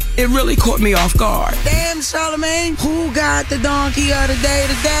 and it really caught me off guard. Damn, Charlamagne, who got the Donkey of the Day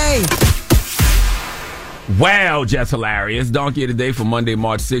today? Wow, just hilarious. Donkey of the Day for Monday,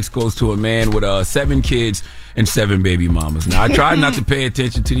 March 6th goes to a man with 7 kids and 7 baby mamas. Now, I try not to pay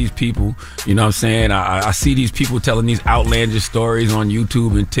attention to these people. You know what I'm saying? I see these people telling these outlandish stories on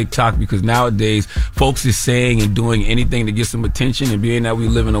YouTube and TikTok because nowadays folks is saying and doing anything to get some attention, and being that we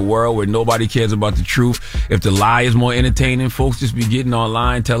live in a world where nobody cares about the truth, if the lie is more entertaining, folks just be getting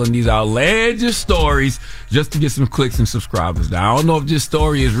online telling these outlandish stories just to get some clicks and subscribers. Now, I don't know if this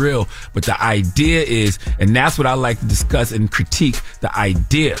story is real, but the idea is, and that's what I like to discuss and critique, the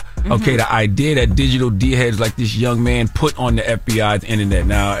idea. Okay, the idea that digital D-heads like this young man put on the FBI's internet.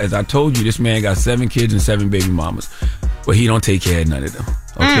 Now, as I told you, this man got 7 kids and 7 baby mamas, but he don't take care of none of them.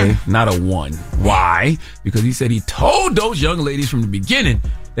 Okay, not a one. Why? Because he said he told those young ladies from the beginning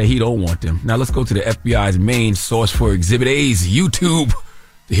that he don't want them. Now, let's go to the FBI's main source for Exhibit A's YouTube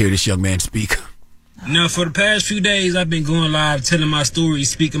to hear this young man speak. Now, for the past few days, I've been going live, telling my story,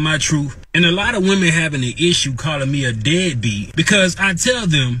 speaking my truth. And a lot of women having an issue calling me a deadbeat because I tell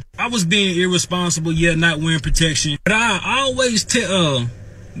them I was being irresponsible, not wearing protection. But I always tell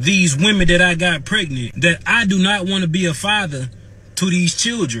these women that I got pregnant that I do not want to be a father to these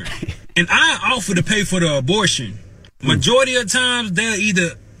children. And I offer to pay for the abortion. Majority of times, they'll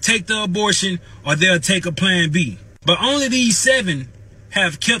either take the abortion or they'll take a plan B. But only these 7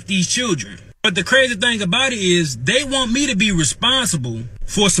 have kept these children. But the crazy thing about it is they want me to be responsible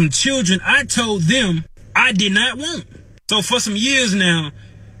for some children I told them I did not want. So for some years now,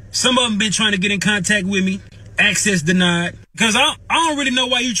 some of them been trying to get in contact with me, access denied, because I don't really know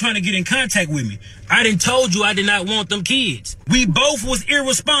why you trying to get in contact with me. I done told you I did not want them kids. We both was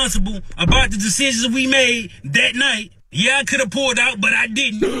irresponsible about the decisions we made that night. Yeah, I could have pulled out, but I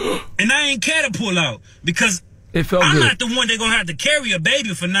didn't. And I ain't care to pull out because I'm not the one that's going to have to carry a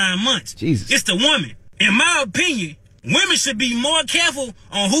baby for 9 months. Jesus. It's the woman. In my opinion, women should be more careful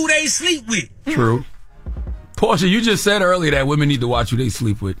on who they sleep with. True. Porsha, you just said earlier that women need to watch who they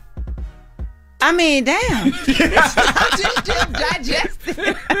sleep with. I mean, damn. I just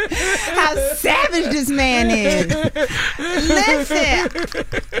digested how savage this man is. Listen,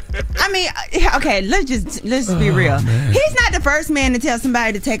 I mean, okay, let's be real. Man. He's not the first man to tell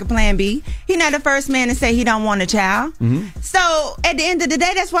somebody to take a plan B. He's not the first man to say he don't want a child. So at the end of the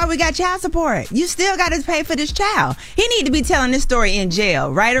day, that's why we got child support. You still got to pay for this child. He need to be telling this story in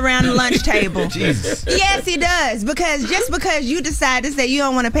jail, right around the lunch table. Jesus. Yes, he does. Because just because you decide to say you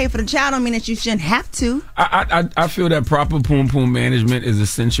don't want to pay for the child don't mean that you shouldn't have to. I feel that proper poom management is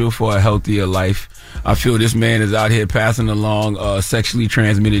essential for a healthier life. I feel this man is out here passing along sexually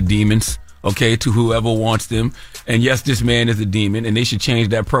transmitted demons, okay, to whoever wants them. And yes, this man is a demon, and they should change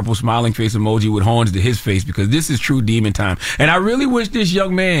that purple smiling face emoji with horns to his face, because this is true demon time. And I really wish this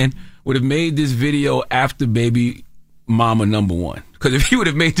young man would have made this video after baby mama number one. Because if he would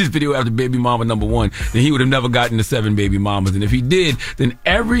have made this video after baby mama number one, then he would have never gotten the 7 baby mamas. And if he did, then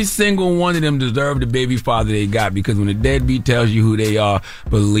every single one of them deserved the baby father they got, because when a deadbeat tells you who they are,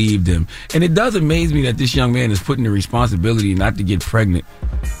 believe them. And it does amaze me that this young man is putting the responsibility not to get pregnant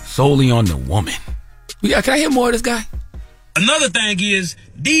solely on the woman. Can I hear more of this guy? Another thing is,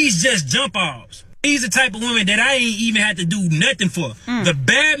 these just jump offs. These the type of women that I ain't even had to do nothing for. The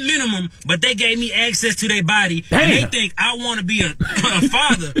bare minimum, but they gave me access to their body. Damn. And they think I want to be a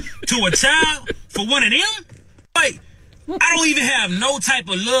father to a child for one of them? Like, I don't even have no type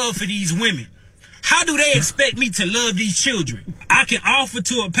of love for these women. How do they expect me to love these children? I can offer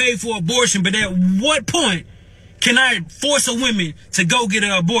to pay for abortion, but at what point can I force a woman to go get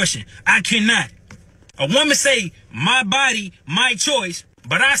an abortion? I cannot. A woman say, my body, my choice,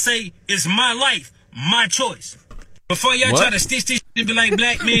 but I say, it's my life, my choice. Before y'all try to stitch this and be like,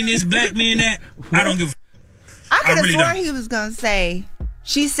 black man this, black man that, I don't give a I could have really sworn don't. he was going to say,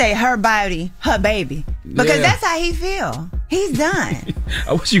 she say her body, her baby. Because that's how he feel. He's done.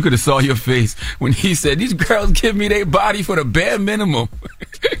 I wish you could have saw your face when he said, these girls give me their body for the bare minimum.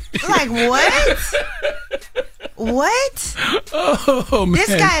 Like, what? What? Oh, man.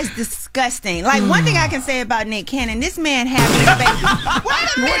 This guy is disgusting. Like, one thing I can say about Nick Cannon, this man having a baby.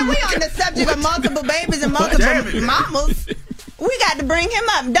 Wait a minute, we on the subject of multiple babies and multiple mamas. We got to bring him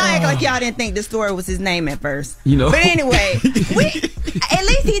up. Don't act like y'all didn't think the story was his name at first. You know. But anyway, at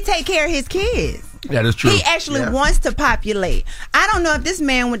least he take care of his kids. That is true. He actually wants to populate. I don't know if this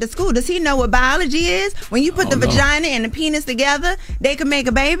man went to school. Does he know what biology is? When you put the vagina and the penis together, they can make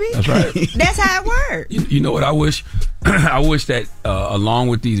a baby? That's right. That's how it works. You know what I wish? I wish that along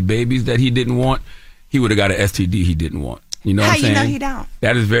with these babies that he didn't want, he would have got an STD he didn't want. You know what I'm saying? How you know he don't?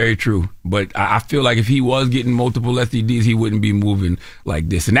 That is very true. But I feel like if he was getting multiple STDs, he wouldn't be moving like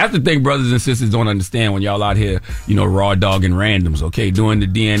this. And that's the thing brothers and sisters don't understand when y'all out here, raw dogging randoms, okay? Doing the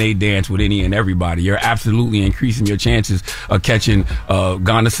DNA dance with any and everybody. You're absolutely increasing your chances of catching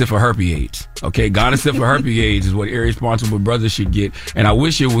gonorrhea herpes AIDS, okay? Gonorrhea herpes AIDS is what irresponsible brothers should get. And I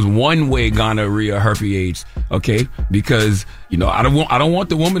wish it was one way gonorrhea herpes AIDS, okay? Because, I don't want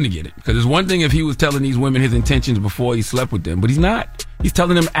the woman to get it. Because it's one thing if he was telling these women his intentions before he slept with them, but he's not. He's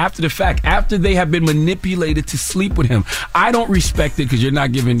telling them after the fact, after they have been manipulated to sleep with him. I don't respect it because you're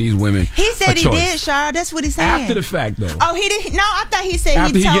not giving these women He said a he choice. did, Shar. That's what he's saying. After the fact, though. Oh, he did? No, I thought he said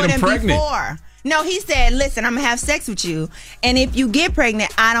After he he told get him pregnant. before. No, he said, listen, I'm going to have sex with you. And if you get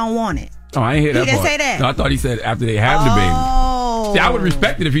pregnant, I don't want it. Oh, I ain't hear that He didn't part. say that. No, I thought he said after they have the baby. Oh. See, I would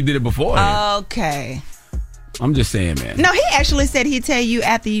respect it if he did it before. Okay. I'm just saying, man. No, he actually said he'd tell you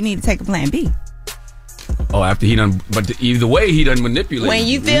after you need to take a plan B. Oh, after he done, but either way, he done manipulated. When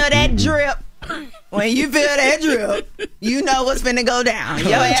you feel that drip, you know what's finna go down.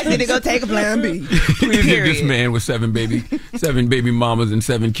 Your ass need to go take a plan B. Please give this man with 7 baby mamas and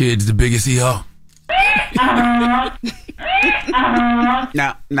 7 kids the biggest EO.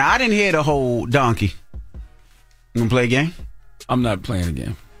 Now, I didn't hear the whole donkey. You gonna play a game? I'm not playing a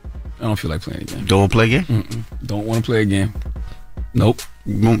game. I don't feel like playing a game. Don't want to play a game? Mm-mm. Don't want to play a game. Nope.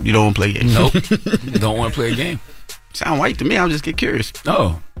 You don't want to play a game? Nope. Don't want to play a game. Sound white to me. I'll just get curious.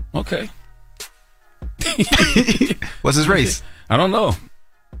 Oh, okay. What's his race? I don't know.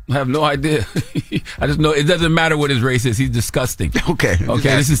 I have no idea. I just know it doesn't matter what his race is. He's disgusting. Okay.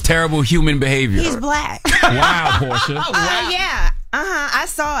 This is terrible human behavior. He's black. Wow, Porsha. Yeah. I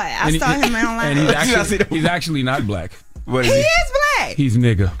saw it. I saw him online. And he's actually not black. What He is is black. He's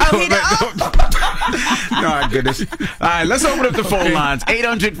nigga. Oh, he Oh, my goodness. All right, let's open up the phone lines.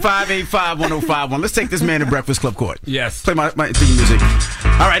 800-585-1051. Let's take this man to Breakfast Club Court. Yes. Play my theme music.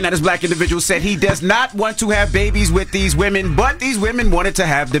 All right, now this black individual said he does not want to have babies with these women, but these women wanted to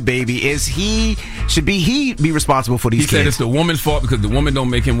have the baby. Should he be responsible for these kids? He said it's the woman's fault because the woman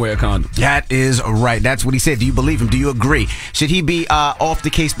don't make him wear a condom. That is right. That's what he said. Do you believe him? Do you agree? Should he be off the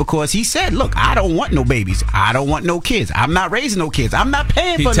case because he said, look, I don't want no babies. I don't want no kids. I'm not raising no kids. I'm not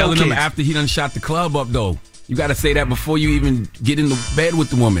paying for no kids. He's telling them after he done shot the club up, though. You got to say that before you even get in the bed with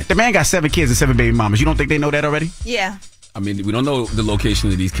the woman. The man got 7 kids and 7 baby mamas. You don't think they know that already? Yeah. I mean, we don't know the location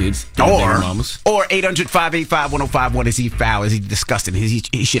of these kids. Baby mamas. Or 800-585-1051. Is he foul? Is he disgusting? He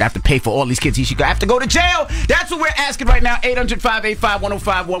should have to pay for all these kids. He should have to go to jail. That's what we're asking right now.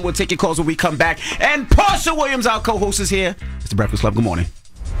 800-585-1051. We'll take your calls when we come back. And Porsha Williams, our co-host, is here. It's The Breakfast Club. Good morning.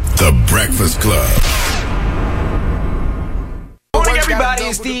 The Breakfast Club. Morning, everybody.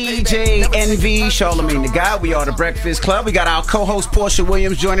 It's DJ NV, Charlamagne the Guy. We are The Breakfast Club. We got our co-host Porsha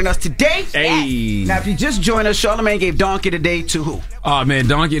Williams joining us today. Hey. Now, if you just joined us, Charlamagne gave Donkey today to who? Oh, man,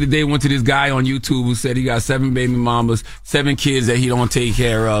 Donkey today went to this guy on YouTube who said he got 7 baby mamas, 7 kids that he don't take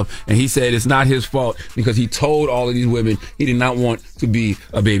care of. And he said it's not his fault because he told all of these women he did not want to be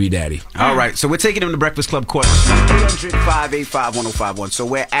a baby daddy. All right, so we're taking him to Breakfast Club questions. 800-585-1051. So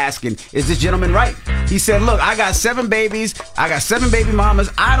we're asking, is this gentleman right? He said, look, I got 7 babies. I got 7 baby mamas.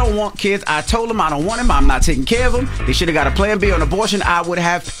 I don't want kids. I told them I don't want them. I'm not taking care of them. They should have got a plan B on abortion. I would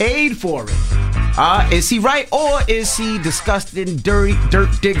have paid for it. Is he right, or is he disgusting, dirty, dirt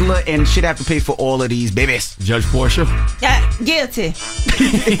diggler, and should have to pay for all of these babies? Judge Porsha? Guilty.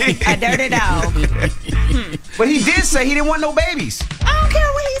 A dirty dog. But he did say he didn't want no babies. I don't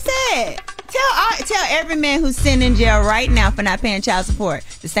care what he said. Tell every man who's sitting in jail right now for not paying child support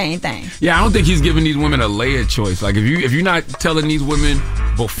the same thing. Yeah, I don't think he's giving these women a layered choice. Like, if you're not telling these women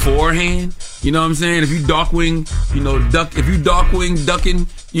beforehand, you know what I'm saying? If you Darkwing, ducking,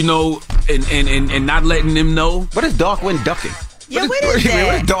 and not letting them know. What is Darkwing ducking? Yeah, what is that?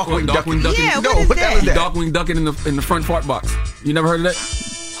 What is Darkwing ducking? Yeah, what is that? Darkwing ducking in the front fart box. You never heard of that?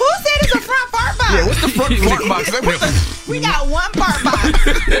 Who said it's a front fart box? Yeah, what's the front fart box? We got one fart box.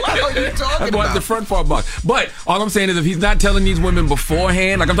 What are you talking about? The front fart box. But all I'm saying is if he's not telling these women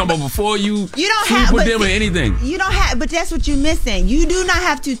beforehand, like I'm talking about before you don't sleep have with them or anything. You don't have, but that's what you're missing. You do not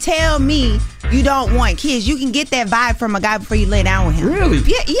have to tell me you don't want kids. You can get that vibe from a guy before you lay down with him. Really?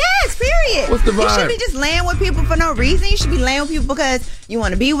 Yeah, yes, period. What's the vibe? You shouldn't be just laying with people for no reason. You should be laying with people because you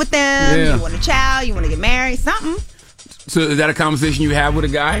want to be with them, you want a child, you want to get married, something. So is that a conversation you have with a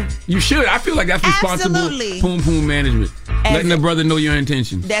guy? You should. I feel like that's responsible poom management. Letting the brother know your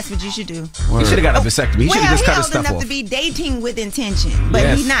intentions. That's what you should do. He should have got a vasectomy. He should have just cut his stuff old enough off. to be dating with intention, but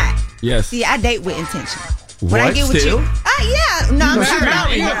he's not. Yes. See, I date with intention. What? When I get with Still? you, yeah. No, I'm sure.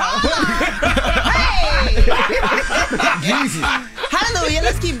 Jesus. Hallelujah.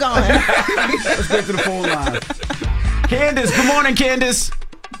 Let's keep going. Let's go to the phone line. Candace, good morning, Candace.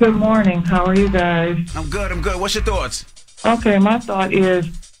 Good morning. How are you guys? I'm good. What's your thoughts? Okay, my thought is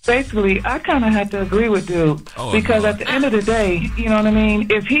basically I kind of have to agree with Duke because at the end of the day, you know what I mean?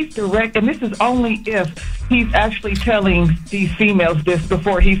 If he's direct, and this is only if he's actually telling these females this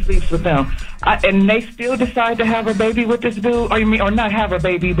before he sleeps with them, and they still decide to have a baby with this dude, or not have a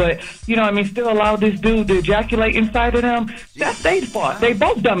baby, but you know what I mean, still allow this dude to ejaculate inside of them, that's their fault. They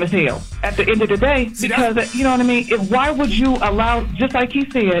both dumb as hell at the end of the day because, you know what I mean? Why would you allow, just like he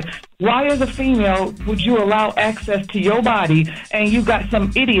said, why as a female would you allow access to your body and you got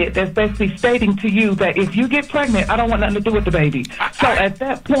some idiot that's basically stating to you that if you get pregnant, I don't want nothing to do with the baby. So at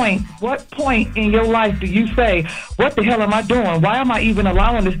that point, what point in your life do you say, what the hell am I doing? Why am I even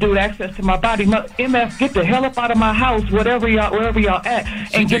allowing this dude access to my body? MF, get the hell up out of my house, wherever y'all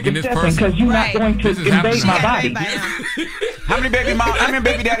at, and get the stepping because you're not going to invade my body. How many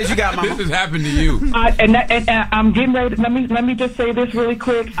baby daddies you got, Mama? This has happened to you. And I'm getting ready. Let me just say this really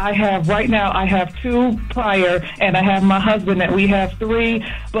quick. I have 2 prior, and I have my husband that we have 3.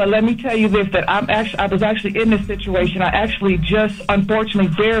 But let me tell you this: that I was actually in this situation. I actually just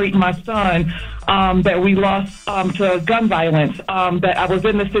unfortunately buried my son. That we lost to gun violence, that I was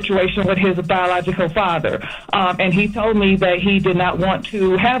in this situation with his biological father. And he told me that he did not want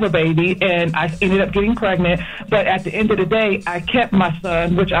to have a baby, and I ended up getting pregnant. But at the end of the day, I kept my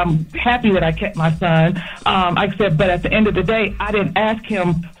son, which I'm happy that I kept my son. I said, but at the end of the day, I didn't ask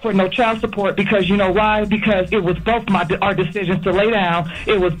him for no child support because you know why? Because it was both our decisions to lay down.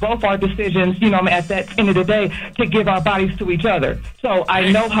 It was both our decisions, you know, at that end of the day, to give our bodies to each other. So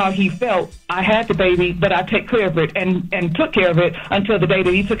I know how he felt. I had the baby, but I take care of it and took care of it until the day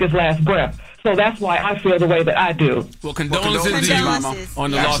that he took his last breath. So that's why I feel the way that I do. Well, condolences to you, Mama,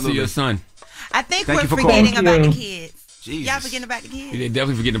 on the loss of your son. I think we're forgetting about the kids. Jesus. Y'all forgetting about the kids? They're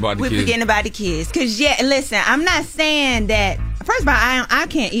definitely forgetting about the kids. We're forgetting about the kids. Because, listen, I'm not saying that. First of all, I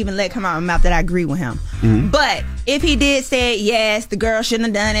can't even let come out of my mouth that I agree with him. Mm-hmm. But if he did say, yes, the girl shouldn't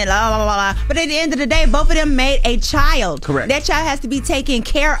have done it, blah, blah, blah, blah. But at the end of the day, both of them made a child. Correct. That child has to be taken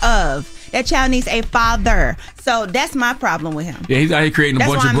care of. That child needs a father. So that's my problem with him. Yeah, he's out here creating a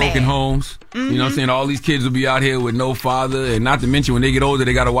That's bunch why of I'm broken mad. homes. You know what I'm saying? All these kids will be out here with no father, and not to mention when they get older,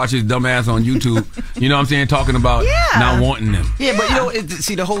 they got to watch his dumb ass on YouTube. You know what I'm saying? Talking about not wanting them. Yeah, but you know,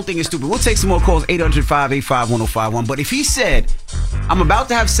 see, the whole thing is stupid. We'll take some more calls, 800-585-1051. But if he said, I'm about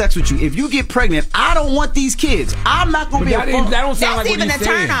to have sex with you, if you get pregnant, I don't want these kids. I'm not going to be a father. That don't sound That's like even what a he's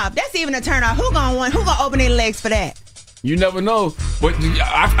saying. turn off. That's even a turn off. Who gonna open their legs for that? You never know. But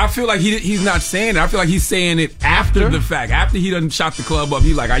I feel like he's not saying it. I feel like he's saying it after the fact. After he done shot the club up,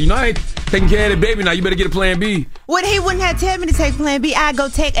 he's like, you know, I ain't taking care of the baby now. You better get a plan B. What he wouldn't have told me to take plan B. I go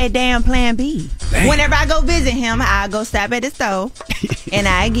take a damn plan B. Damn. Whenever I go visit him, I go stop at the store and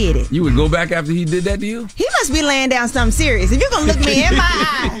I get it. You would go back after he did that to you? He must be laying down something serious. If you're gonna look me in my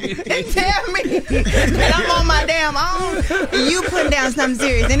eye and tell me that I'm on my damn own, you putting down something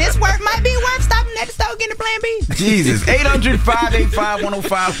serious. And this work might be worth stopping at the store getting a plan B. Jesus.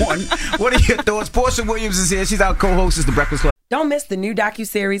 800-585-1051. What are your thoughts? Porsha Williams is here. She's our co-host of The Breakfast Club. Don't miss the new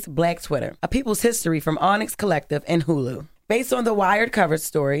docuseries Black Twitter, A People's History from Onyx Collective and Hulu. Based on the Wired cover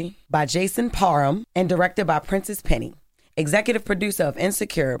story by Jason Parham and directed by Princess Penny. Executive producer of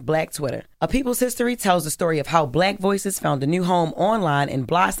Insecure, Black Twitter. A People's History tells the story of how Black voices found a new home online and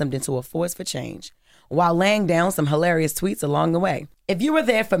blossomed into a force for change, while laying down some hilarious tweets along the way. If you were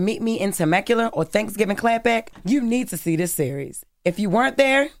there for Meet Me in Temecula or Thanksgiving Clapback, you need to see this series. If you weren't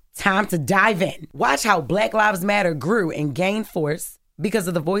there, time to dive in. Watch how Black Lives Matter grew and gained force because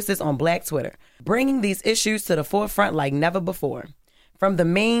of the voices on Black Twitter, bringing these issues to the forefront like never before. From the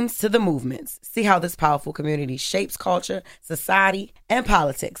memes to the movements, see how this powerful community shapes culture, society, and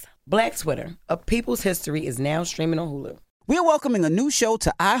politics. Black Twitter, A People's History, is now streaming on Hulu. We're welcoming a new show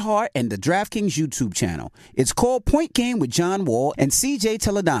to iHeart and the DraftKings YouTube channel. It's called Point Game with John Wall and CJ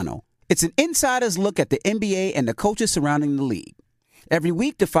Toledano. It's an insider's look at the NBA and the coaches surrounding the league. Every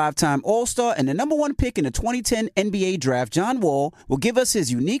week, the 5-time All-Star and the number one pick in the 2010 NBA Draft, John Wall, will give us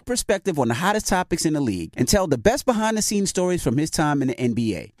his unique perspective on the hottest topics in the league and tell the best behind-the-scenes stories from his time in the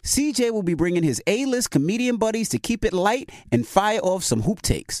NBA. CJ will be bringing his A-list comedian buddies to keep it light and fire off some hoop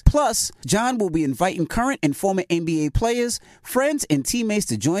takes. Plus, John will be inviting current and former NBA players, friends, and teammates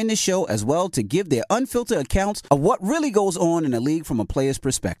to join the show as well to give their unfiltered accounts of what really goes on in the league from a player's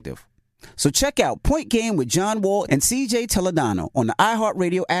perspective. So check out Point Game with John Wall and CJ Toledano on the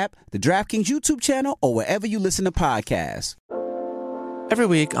iHeartRadio app, the DraftKings YouTube channel, or wherever you listen to podcasts. Every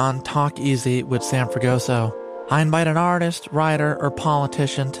week on Talk Easy with Sam Fragoso, I invite an artist, writer, or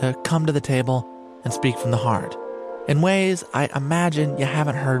politician to come to the table and speak from the heart in ways I imagine you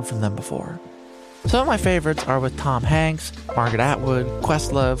haven't heard from them before. Some of my favorites are with Tom Hanks, Margaret Atwood,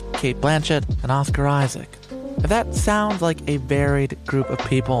 Questlove, Cate Blanchett, and Oscar Isaac. If that sounds like a varied group of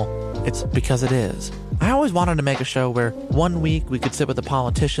people, it's because it is. I always wanted to make a show where one week we could sit with a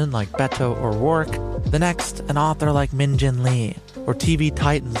politician like Beto O'Rourke, the next an author like Min Jin Lee, or TV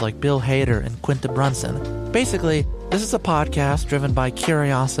titans like Bill Hader and Quinta Brunson. Basically, this is a podcast driven by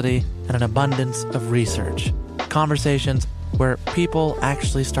curiosity and an abundance of research. Conversations where people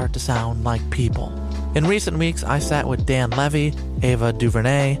actually start to sound like people. In recent weeks, I sat with Dan Levy, Ava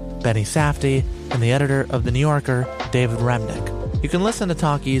DuVernay, Benny Safdie, and the editor of The New Yorker, David Remnick. You can listen to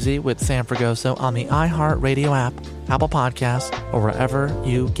Talk Easy with Sam Fragoso on the iHeartRadio app, Apple Podcasts, or wherever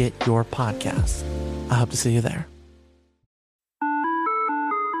you get your podcasts. I hope to see you there.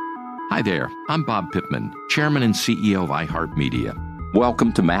 Hi there, I'm Bob Pittman, Chairman and CEO of iHeartMedia.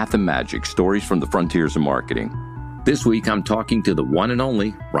 Welcome to Math and Magic, Stories from the Frontiers of Marketing. This week, I'm talking to the one and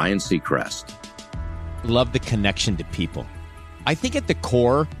only Ryan Seacrest. Love the connection to people. I think at the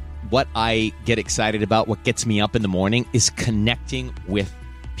core, what I get excited about, what gets me up in the morning, is connecting with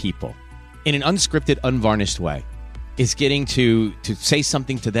people in an unscripted, unvarnished way. Is getting to say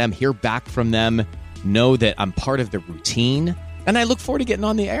something to them, hear back from them, know that I'm part of the routine, and I look forward to getting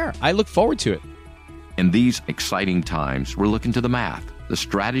on the air. I look forward to it. In these exciting times, we're looking to the math, the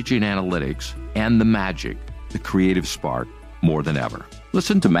strategy and analytics, and the magic, the creative spark, more than ever.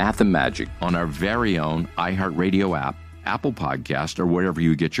 Listen to Math and Magic on our very own iHeartRadio app, Apple Podcast, or wherever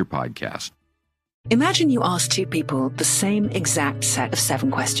you get your podcast. Imagine you ask two people the same exact set of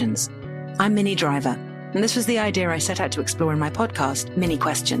 7 questions. I'm Minnie Driver, and this was the idea I set out to explore in my podcast, Mini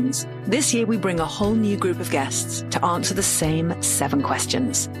Questions. This year, we bring a whole new group of guests to answer the same 7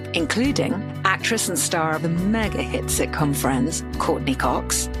 questions, including actress and star of the mega hit sitcom Friends, Courtney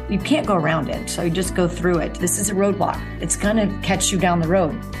Cox. You can't go around it, so you just go through it. This is a roadblock. It's going to catch you down the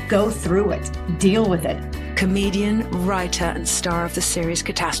road. Go through it. Deal with it. Comedian, writer, and star of the series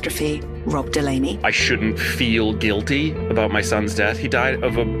Catastrophe, Rob Delaney. I shouldn't feel guilty about my son's death. He died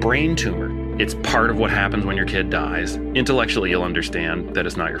of a brain tumor. It's part of what happens when your kid dies. Intellectually, you'll understand that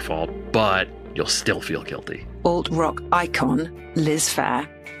it's not your fault, but you'll still feel guilty. Alt-rock icon Liz Phair.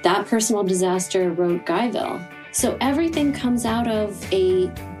 That personal disaster wrote Guyville. So everything comes out of a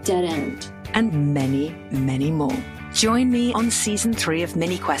dead end. And many, many more. Join me on Season 3 of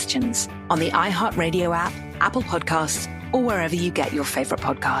Mini Questions on the iHeartRadio app, Apple Podcasts, or wherever you get your favorite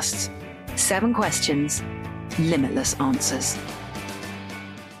podcasts. 7 questions, limitless answers.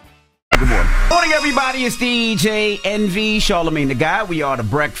 Good morning. Morning, everybody. It's DJ NV, Charlamagne the Guy. We are the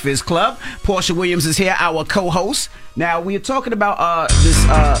Breakfast Club. Porsha Williams is here, our co-host. Now, we are talking about this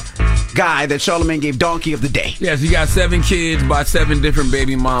guy that Charlamagne gave Donkey of the Day. Yes, he got 7 kids by 7 different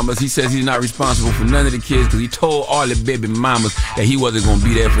baby mamas. He says he's not responsible for none of the kids because he told all the baby mamas that he wasn't going to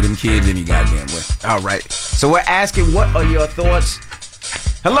be there for them kids any goddamn way. All right. So we're asking, what are your thoughts?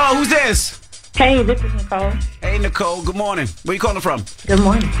 Hello, who's this? Hey, this is Nicole. Hey, Nicole. Good morning. Where you calling from? Good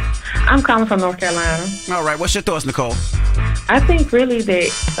morning. I'm calling from North Carolina. All right. What's your thoughts, Nicole? I think really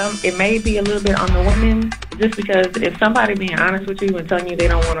that it may be a little bit on the women, just because if somebody being honest with you and telling you they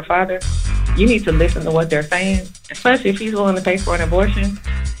don't want a father, you need to listen to what they're saying, especially if he's willing to pay for an abortion.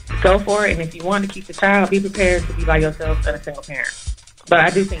 Go for it, and if you want to keep the child, be prepared to be by yourself and a single parent. But I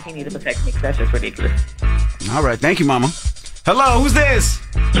do think he needs to protect me because that's just ridiculous. All right. Thank you, Mama. Hello, who's this?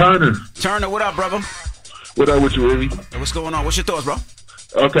 Turner. Turner, what up, brother? What up with you, Ivy? Hey, what's going on? What's your thoughts, bro?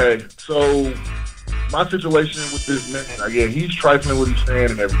 Okay, so my situation with this man, again, he's trifling what he's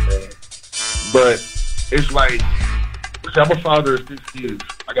saying and everything. But it's like, see, I'm a father of 6 kids.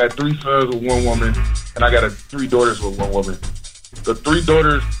 I got 3 sons with 1 woman, and I got 3 daughters with 1 woman. The 3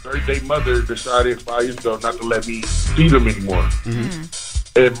 daughters, their mother decided 5 years ago not to let me see them anymore.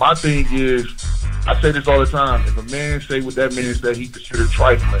 Mm-hmm. And my thing is, I say this all the time. If a man say what that man said, he considered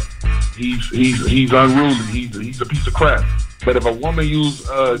trifling. He's unruly. He's a piece of crap. But if a woman use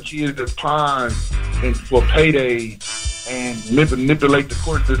kids as pawns and for payday and manipulate the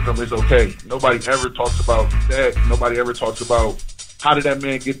court system, it's okay. Nobody ever talks about that. Nobody ever talks about how did that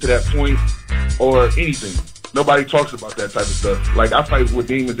man get to that point or anything. Nobody talks about that type of stuff. Like, I fight with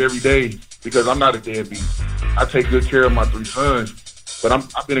demons every day because I'm not a deadbeat. I take good care of my 3 sons. But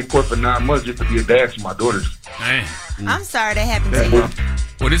I've been in court for 9 months just to be a dad to my daughters. Dang. I'm sorry that happened to you.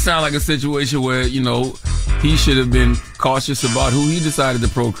 Well, this sounds like a situation where, you know, he should have been cautious about who he decided to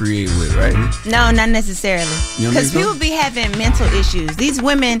procreate with, right? No, not necessarily. Because people be having mental issues. These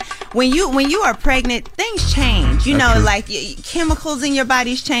women, when you are pregnant, things change. You know, like chemicals in your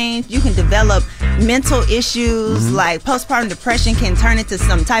bodies change. You can develop mental issues, like postpartum depression can turn into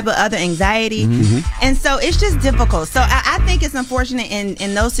some type of other anxiety. And so it's just difficult. So I think it's unfortunate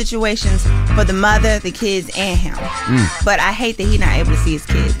in those situations for the mother, the kids, and him. But I hate that he's not able to see his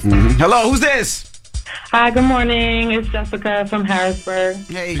kids. Hello, who's this? Hi, good morning. It's Jessica from Harrisburg.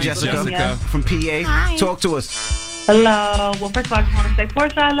 Hey, Jessica from PA. Hi. Talk to us. Hello. Well, first of all, I just want to say,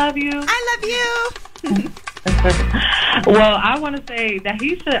 Porsha, I love you. I love you. Well, I want to say that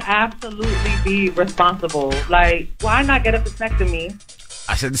he should absolutely be responsible. Like, why not get a vasectomy?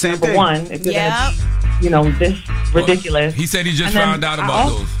 I said the same Number thing. one, if you're gonna be, you know, this ridiculous. He said he just found out about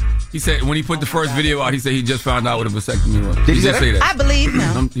those. He said when he put the first video out, he said he just found out what a vasectomy was. Did he just say that? I believe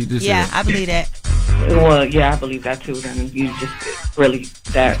him. He did say Yeah, that. I believe that. Well, yeah, I believe that too. Then you just really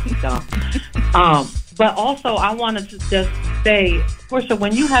that dumb. But also, I wanted to just say, Porsha,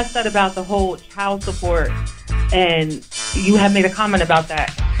 when you had said about the whole child support, and you have made a comment about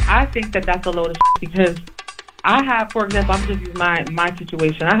that, I think that that's a load of shit because I have, for example, I'm just using my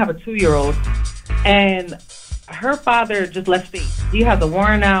situation. I have a 2-year-old, and her father just left state. He has a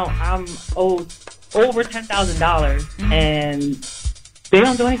warrant out. I'm owed over $10,000, and they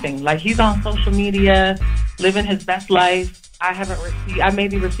don't do anything. Like, he's on social media, living his best life. I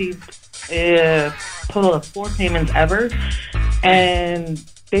maybe received a total of 4 payments ever, and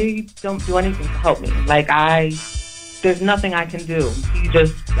they don't do anything to help me. Like, there's nothing I can do.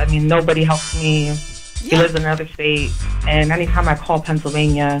 Nobody helps me. He lives in another state, and anytime I call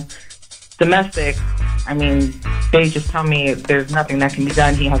Pennsylvania, domestic, they just tell me there's nothing that can be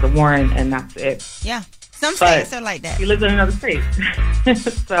done. He has a warrant, and that's it. Yeah. Some states are like that. He lives in another state.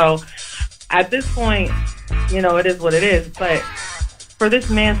 So, at this point, it is what it is. But for this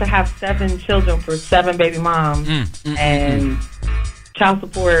man to have 7 children for 7 baby moms and child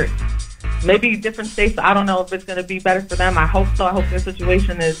support, maybe different states, I don't know if it's going to be better for them. I hope so. I hope their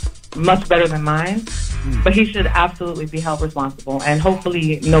situation is much better than mine. But he should absolutely be held responsible. And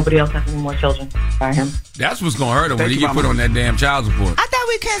hopefully nobody else has any more children by him. That's what's going to hurt him when he get put on that damn child support. I thought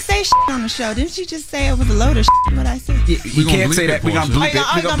we couldn't say shit on the show? Didn't she just say it was a load of shit? What I said? You can't say that. We're going to bleep it.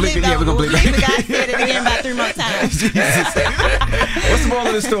 We're going to bleep it. Yeah, we're going to bleep it. I said it again about 3 more times. What's the moral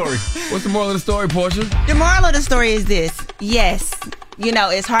of the story? What's the moral of the story, Porsha? The moral of the story is this. Yes,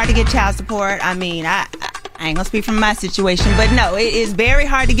 it's hard to get child support. I mean, I ain't gonna speak from my situation, but no, it is very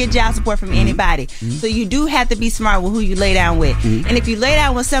hard to get child support from anybody. So you do have to be smart with who you lay down with. And if you lay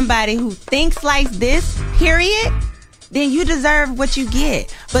down with somebody who thinks like this, period, then you deserve what you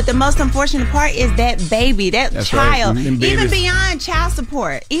get. But the most unfortunate part is that baby, that's child, right. Even beyond child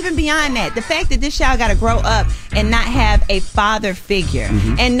support, even beyond that, the fact that this child got to grow up and not have a father figure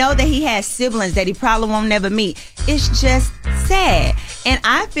and know that he has siblings that he probably won't never meet, it's just sad. And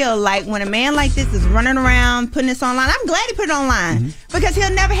I feel like when a man like this is running around putting this online, I'm glad he put it online because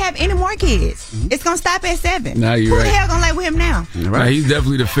he'll never have any more kids. It's going to stop at 7. Nah, Who the hell going to lay with him now? Right. He's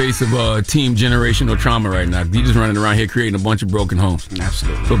definitely the face of team generational trauma right now. He's just running around here creating a bunch of broken homes.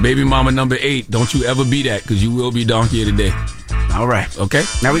 Absolutely. So baby mama number 8, don't you ever be that, because you will be donkey of the day. All right. Okay.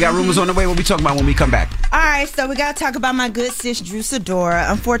 Now we got rumors on the way. What we talking about when we come back? All right, so we got to talk about my good sis, Drew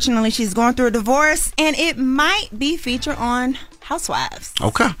Sidora. Unfortunately, she's going through a divorce, and it might be featured on Housewives.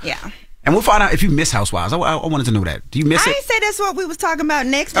 Okay. Yeah. And we'll find out if you miss Housewives. I wanted to know that. Do you miss it? I didn't say that's what we was talking about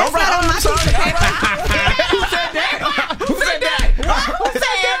next. That's not on my piece of paper. Who said that? Who said that? Who said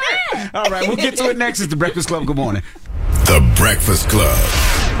that? All right, we'll get to it next. It's The Breakfast Club. Good morning. The Breakfast Club.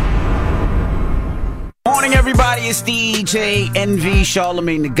 Morning, everybody. It's DJ Envy,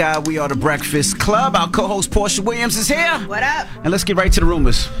 Charlamagne the Guy. We are The Breakfast Club. Our co-host Porsha Williams is here. What up? And let's get right to the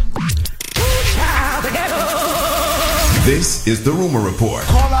rumors. This is the Rumor Report.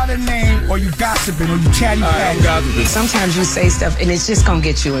 Call out a name or you gossiping or you chatty patty. Sometimes you say stuff and it's just gonna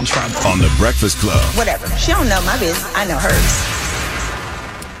get you in trouble. On The Breakfast Club. Whatever. She don't know my business. I know hers.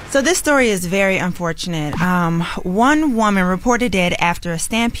 So this story is very unfortunate. One woman reported dead after a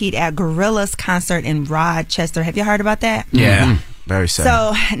stampede at Gorillaz concert in Rochester. Have you heard about that? Yeah. Very sad.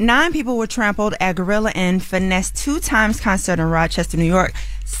 So 9 people were trampled at Gorilla and Finesse 2 Times concert in Rochester, New York,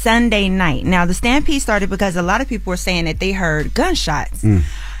 Sunday night. Now, the stampede started because a lot of people were saying that they heard gunshots.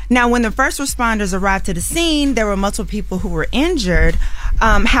 Now, when the first responders arrived to the scene, there were multiple people who were injured.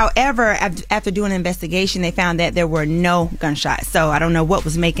 However, after doing an investigation, they found that there were no gunshots. So I don't know what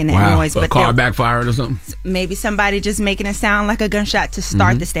was making that noise. But a car backfired or something? Maybe somebody just making it sound like a gunshot to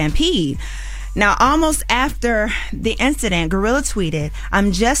start the stampede. Now, almost after the incident, Gorilla tweeted,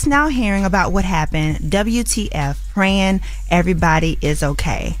 "I'm just now hearing about what happened. WTF, praying everybody is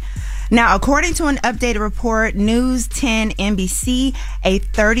okay." Now, according to an updated report, News 10 NBC, a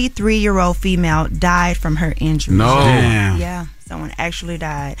 33-year-old female died from her injuries. No. Damn. Yeah, someone actually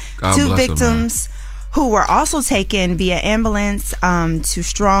died. God 2 bless victims who were also taken via ambulance to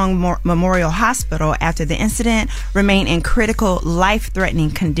Strong Memorial Hospital after the incident remain in critical,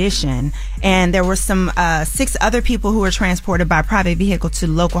 life-threatening condition. And there were some 6 other people who were transported by private vehicle to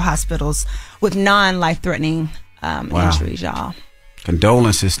local hospitals with non-life-threatening injuries, y'all.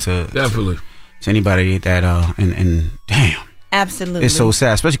 Condolences to anybody that and damn. Absolutely. It's so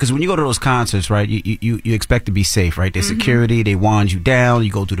sad, especially because when you go to those concerts, right, you expect to be safe, right? There's security, they wand you down,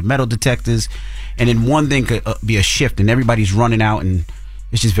 you go through the metal detectors, and then one thing could be a shift and everybody's running out, and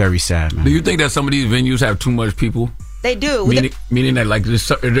it's just very sad, man. Do you think that some of these venues have too much people? They do. Meaning that like there's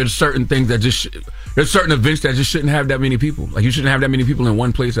certain things that there's certain events that just shouldn't have that many people. Like you shouldn't have that many people in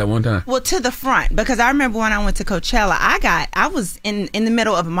one place at one time. Well, to the front, because I remember when I went to Coachella, I was in the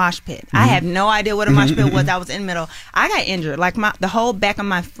middle of a mosh pit. I had no idea what a mosh pit was. I was in the middle. I got injured. Like the whole back of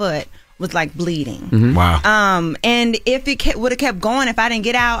my foot was like bleeding. Wow. And if it would have kept going, if I didn't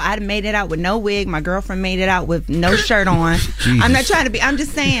get out, I'd have made it out with no wig. My girlfriend made it out with no shirt on. I'm not trying to be. I'm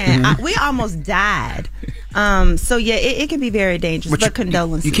just saying we almost died. So yeah, it can be very dangerous. But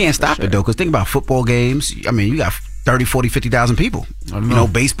condolences. You can't stop it though, because think about football games. I mean, you got 30, 40, 50,000 people. You know,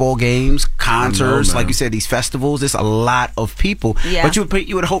 baseball games, concerts, like you said, these festivals. There's a lot of people. Yeah. But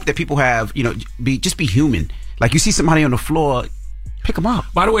you would hope that people have, be human. Like you see somebody on the floor, pick them up.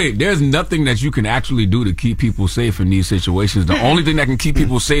 By the way, there's nothing that you can actually do to keep people safe in these situations. The only thing that can keep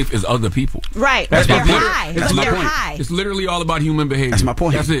people safe is other people. Right. That's but my they're point. high. That's But my they're point. high. It's literally all about human behavior. That's my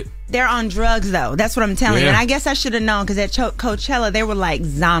point. That's it. They're on drugs, though. That's what I'm telling you. And I guess I should have known, because at Coachella, they were like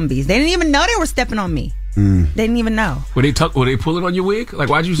zombies. They didn't even know they were stepping on me. They didn't even know. Were they pulling on your wig? Like,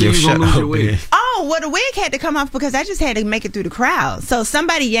 why'd you say you were going to lose your wig? Oh, well, the wig had to come off because I just had to make it through the crowd. So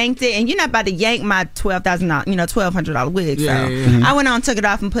somebody yanked it, and you're not about to yank my $1,200 wig. So I went on, took it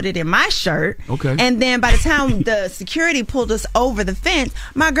off, and put it in my shirt. Okay. And then by the time the security pulled us over the fence,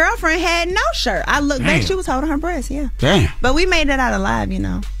 my girlfriend had no shirt. I looked back, she was holding her breast. Yeah. Damn. But we made it out alive,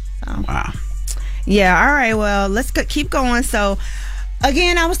 So. Wow. Yeah. All right. Well, let's keep going. So,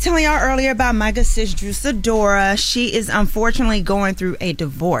 Again, I was telling y'all earlier about my good sis, Drew Sidora. She is unfortunately going through a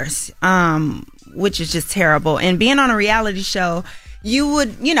divorce, which is just terrible. And being on a reality show, you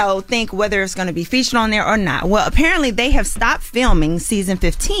would, think whether it's going to be featured on there or not. Well, apparently they have stopped filming season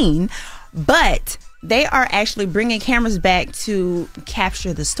 15, but they are actually bringing cameras back to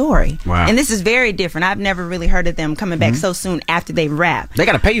capture the story. Wow. And this is very different. I've never really heard of them coming back so soon after they wrap. They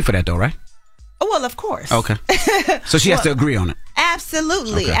got to pay you for that, though, right? Oh, well, of course. Okay. So she has to agree on it.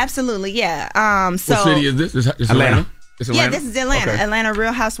 Absolutely. Okay. Absolutely, yeah. So what city is this? It's Atlanta. It's Atlanta? Yeah, this is Atlanta. Okay. Atlanta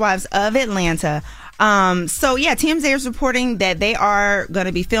Real Housewives of Atlanta. TMZ is reporting that they are going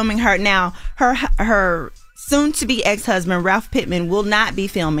to be filming her. Now, her soon-to-be ex-husband, Ralph Pittman, will not be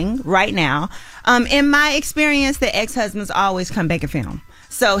filming right now. In my experience, the ex-husbands always come back and film.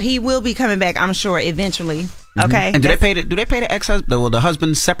 So he will be coming back, I'm sure, eventually. Okay. And do they pay the ex-husband, the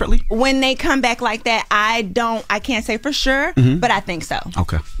husband separately? When they come back like that, I can't say for sure, but I think so.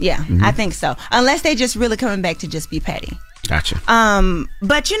 Okay. Yeah, I think so. Unless they just really coming back to just be petty. Gotcha.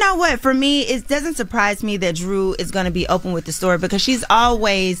 But you know what? For me, it doesn't surprise me that Drew is going to be open with the story because she's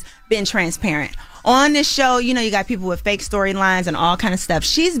always been transparent. On this show, you got people with fake storylines and all kind of stuff.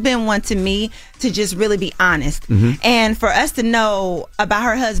 She's been one to me to just really be honest. And for us to know about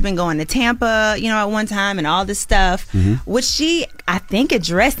her husband going to Tampa, at one time and all this stuff, which she, I think,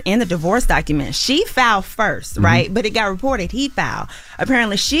 addressed in the divorce document. She filed first, right? But it got reported he filed.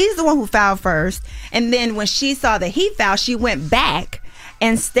 Apparently, she's the one who filed first. And then when she saw that he filed, she went back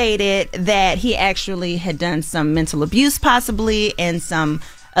and stated that he actually had done some mental abuse possibly and some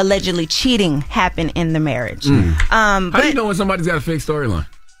allegedly cheating happened in the marriage. How do you know when somebody's got a fake storyline?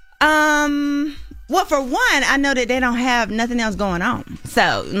 Well, for one, I know that they don't have nothing else going on.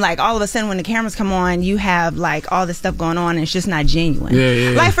 So, all of a sudden when the cameras come on, you have, all this stuff going on and it's just not genuine.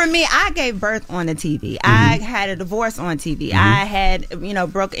 Yeah. For me, I gave birth on the TV. I had a divorce on TV. I had,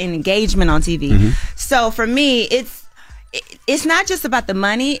 broke an engagement on TV. So, for me, it's not just about the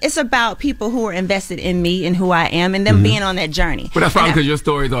money. It's about people who are invested in me and who I am and them being on that journey. But that's probably because your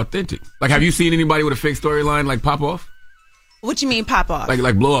story is authentic. Have you seen anybody with a fake storyline pop off? What you mean pop off?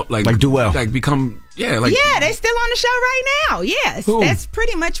 Like blow up? Like do well? Like become, yeah. Yeah, they still on the show right now. Yes. Who? That's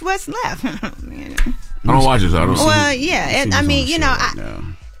pretty much what's left. I don't watch it, so I don't see. Well, yeah.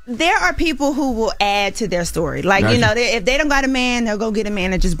 There are people who will add to their story. If they don't got a man, they'll go get a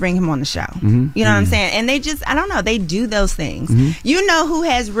man and just bring him on the show. You know what I'm saying? And they just, I don't know, they do those things. You know who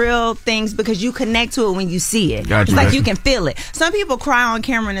has real things because you connect to it when you see it. Gotcha. It's you can feel it. Some people cry on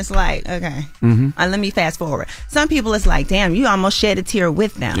camera and it's okay. Let me fast forward. Some people it's damn, you almost shed a tear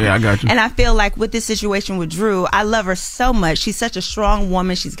with them. Yeah, I got you. And I feel like with this situation with Drew, I love her so much. She's such a strong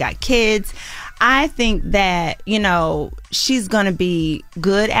woman. She's got kids. I think that, she's going to be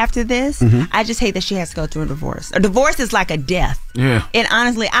good after this. I just hate that she has to go through a divorce. A divorce is like a death. Yeah. And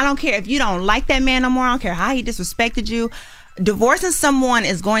honestly, I don't care if you don't like that man no more. I don't care how he disrespected you. Divorcing someone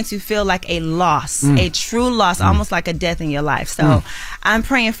is going to feel like a loss, a true loss, almost like a death in your life. So I'm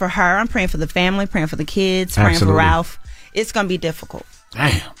praying for her. I'm praying for the family, praying for the kids, praying for Ralph. It's going to be difficult.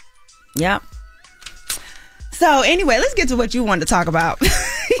 Damn. Yep. So anyway, let's get to what you wanted to talk about.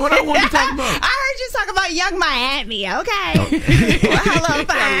 What I wanted to talk about? I heard you talk about Young Miami, okay? Well, hello,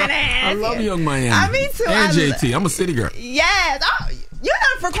 fine ass. I love Young Miami. Me too. And JT. I'm a city girl. Yes. Oh, you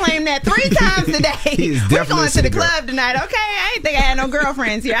done proclaimed that 3 times today. We're going to the club tonight, okay? I ain't think I had no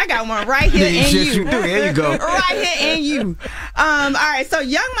girlfriends here. I got one right here in you. There you go. Right here in you. All right, so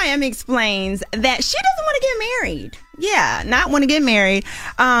Young Miami explains that she doesn't want to get married. Yeah, not want to get married.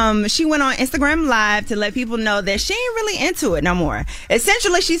 She went on Instagram Live to let people know that she ain't really into it no more.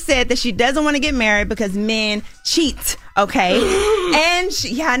 Essentially, she said that she doesn't want to get married because men cheat, okay? And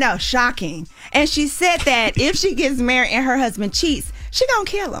I know, shocking. And she said that if she gets married and her husband cheats, she gonna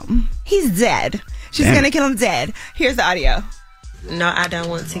kill him. He's dead. She's gonna kill him dead. Here's the audio. No, I don't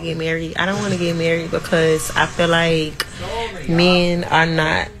want to get married. I don't want to get married because I feel like men are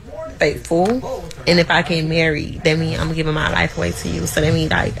not faithful. And if I get married, that means I'm giving my life away to you. So that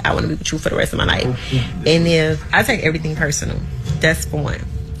means I want to be with you for the rest of my life. And if I take everything personal, that's for one.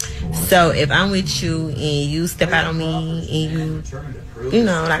 So if I'm with you and you step out on me and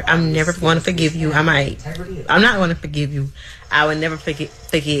I'm never going to forgive you. I'm not going to forgive you. I would never forget.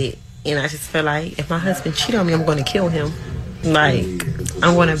 And I just feel like if my husband cheat on me, I'm going to kill him.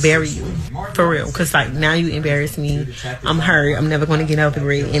 I'm going to bury you for real. Because now you embarrass me. I'm hurt. I'm never going to get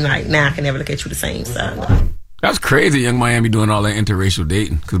over it. And now I can never look at you the same. So that's crazy. Young Miami doing all that interracial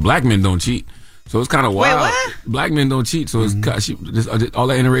dating because black men don't cheat. So it's kind of wild. Wait, what? Black men don't cheat, so it's all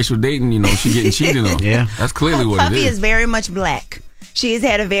that interracial dating. She getting cheated on. Yeah, that's clearly what Puffy it is. is very much black. She has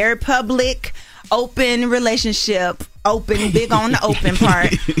had a very public, open relationship open, big on the open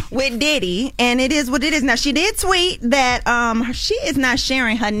part with Diddy, and it is what it is. Now, she did tweet that she is not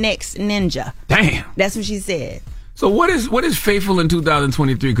sharing her next ninja. Damn. That's what she said. So what is faithful in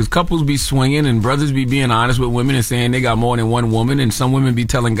 2023? Because couples be swinging and brothers be being honest with women and saying they got more than one woman, and some women be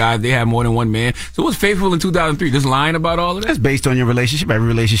telling guys they have more than one man. So what's faithful in 2003? Just lying about all of that? That's based on your relationship. Every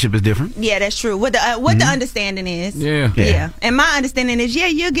relationship is different. Yeah, that's true. What the understanding is. Yeah. And my understanding is,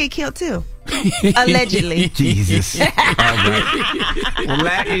 you'll get killed too. Allegedly. Jesus. All right. Well,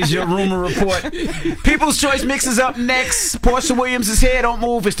 that is your rumor report. People's Choice Mix is up next. Porsha Williams is here. Don't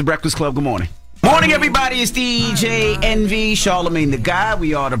move. It's the Breakfast Club. Good morning. Morning, everybody. It's DJ NV, Charlamagne the Guy.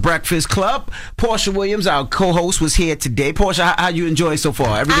 We are the Breakfast Club. Porsha Williams, our co-host, was here today. Porsha, how you enjoy so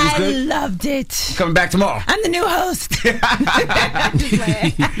far? Everything's good? I loved it. Coming back tomorrow? I'm the new host. You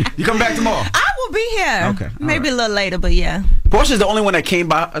coming back tomorrow? I will be here. Okay. Maybe a little later, but yeah. Porsha's the only one that came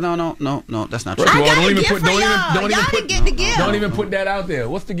by. No, that's not true. I got a gift for y'all. Y'all didn't get the gift. Don't even put that out there.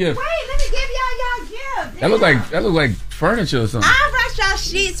 What's the gift? Wait, let me give y'all gift. That look like furniture or something. I brought y'all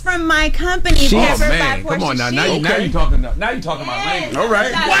sheets from my company. Oh man, come on now. Now you talking about language. All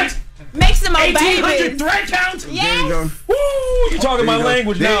right. What? Make some more 1,800 babies. thread count? Yes. Woo! You talking about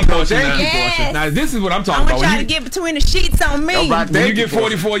language now, Porsha. Thank you, Porsha. Now this is what I'm talking I about. want y'all to get between the sheets on me. When you get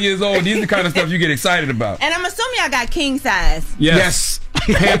 44 years old, these are the kind of stuff you get excited about. And I'm assuming y'all got king size. Yes.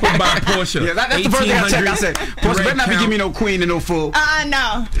 Pampered by Porsha. Yeah, that's the first thing I checked. I said, Porsha better not be giving me no queen and no fool.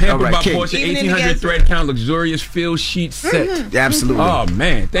 No. Pampered by Porsha, 1,800 thread count, luxurious fill sheet set. Mm-hmm. Absolutely. Oh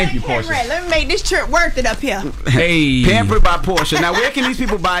man, thank you, Porsha. Right, let me make this trip worth it up here. Hey. Pampered by Porsha. Now, where can these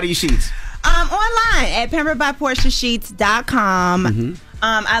people buy these sheets? Online at pamperedbyportiasheets.com. Mm-hmm.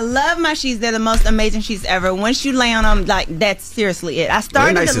 I love my sheets. They're the most amazing sheets ever. Once you lay on them, like, that's seriously it. I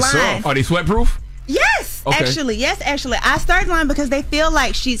started the line. Are they sweatproof? Yes, Okay. actually. I started the line because they feel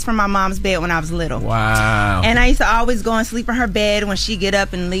like sheets from my mom's bed when I was little. Wow. And I used to always go and sleep in her bed when she get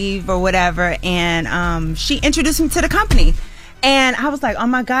up and leave or whatever. And she introduced me to the company. And I was like, oh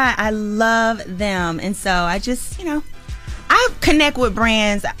my God, I love them. And so I just, I connect with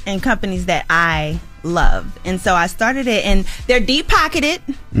brands and companies that I love. And so I started it, and they're deep pocketed.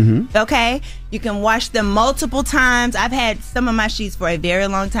 Mm-hmm. Okay. You can wash them multiple times. I've had some of my sheets for a very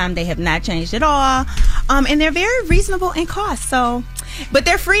long time. They have not changed at all. And they're very reasonable in cost. So, but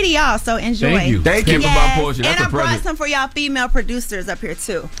they're free to y'all. So enjoy. Thank you. Thank you. Yes. Porsha. That's and I brought present. some for y'all female producers up here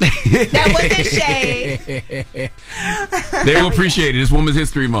too. That wasn't shade. They will appreciate it. It's Women's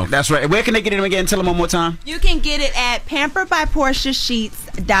History Month. That's right. Where can they get them again? Tell them one more time. You can get it at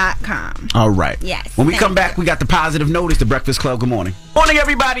pamperedbyportiasheets.com. All right. Yes. When we come back, we got the positive notice. The Breakfast Club. Good morning. Morning,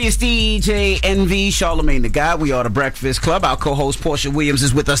 everybody. It's DJ NV, Charlamagne the Guy. We are the Breakfast Club. Our co-host Porsha Williams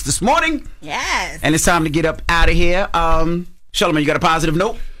is with us this morning. Yes. And it's time to get up out of here. Charlamagne, you got a positive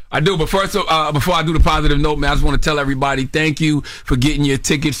note? I do, but first, before I do the positive note, man, I just want to tell everybody thank you for getting your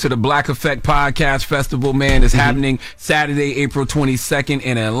tickets to the Black Effect Podcast Festival, man. It's happening Saturday, April 22nd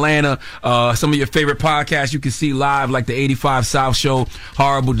in Atlanta. Some of your favorite podcasts you can see live, like the 85 South Show,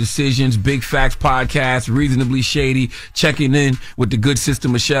 Horrible Decisions, Big Facts Podcast, Reasonably Shady, Checking In with the good sister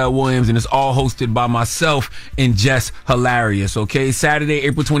Michelle Williams, and it's all hosted by myself and Jess Hilarious, okay? Saturday,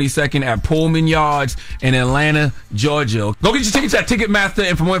 April 22nd at Pullman Yards in Atlanta, Georgia. Go get your tickets at Ticketmaster,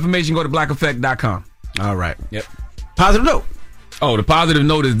 and for more information, go to blackeffect.com. All right. Yep. Positive note. Oh, the positive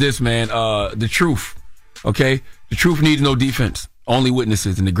note is this, man. The truth. Okay? The truth needs no defense. Only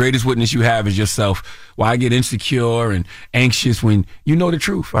witnesses. And the greatest witness you have is yourself. Why get insecure and anxious when you know the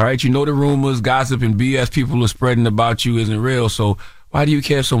truth? All right? You know the rumors, gossip, and BS people are spreading about you isn't real. So why do you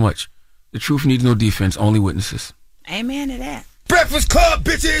care so much? The truth needs no defense. Only witnesses. Amen to that. Breakfast Club,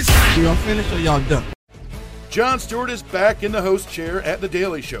 bitches! Y'all finished or y'all done? Jon Stewart is back in the host chair at The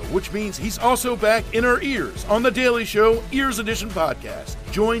Daily Show, which means he's also back in our ears on The Daily Show Ears Edition podcast.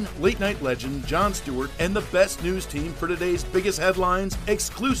 Join late-night legend Jon Stewart and the best news team for today's biggest headlines,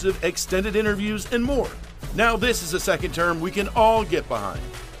 exclusive extended interviews, and more. Now this is a second term we can all get behind.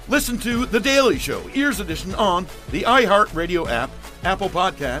 Listen to The Daily Show Ears Edition on the iHeartRadio app, Apple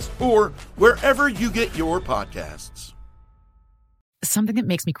Podcasts, or wherever you get your podcasts. Something that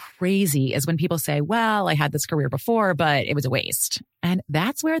makes me crazy is when people say, well, I had this career before, but it was a waste. And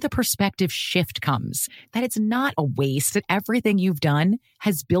that's where the perspective shift comes, that it's not a waste, that everything you've done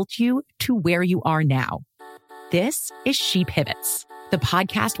has built you to where you are now. This is She Pivots, the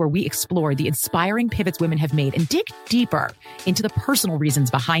podcast where we explore the inspiring pivots women have made and dig deeper into the personal reasons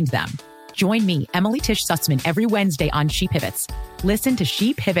behind them. Join me, Emily Tish Sussman, every Wednesday on She Pivots. Listen to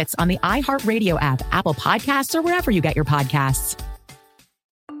She Pivots on the iHeartRadio app, Apple Podcasts, or wherever you get your podcasts.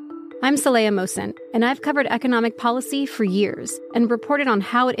 I'm Saleha Mohsen, and I've covered economic policy for years and reported on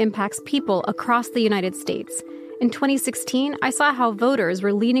how it impacts people across the United States. In 2016, I saw how voters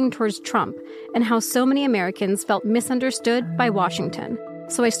were leaning towards Trump and how so many Americans felt misunderstood by Washington.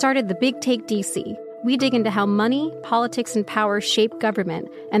 So I started The Big Take DC. We dig into how money, politics, and power shape government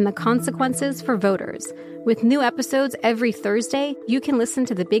and the consequences for voters. With new episodes every Thursday, you can listen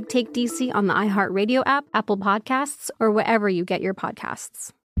to The Big Take DC on the iHeartRadio app, Apple Podcasts, or wherever you get your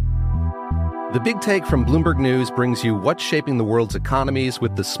podcasts. The Big Take from Bloomberg News brings you what's shaping the world's economies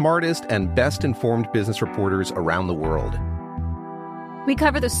with the smartest and best-informed business reporters around the world. We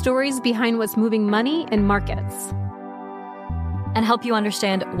cover the stories behind what's moving money and markets, and help you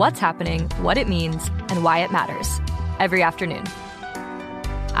understand what's happening, what it means, and why it matters every afternoon.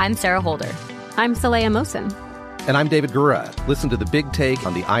 I'm Sarah Holder. I'm Saleha Mohsin. And I'm David Gura. Listen to The Big Take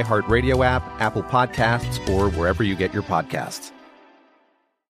on the iHeartRadio app, Apple Podcasts, or wherever you get your podcasts.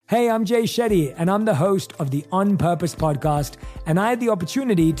 Hey, I'm Jay Shetty, and I'm the host of the On Purpose podcast, and I had the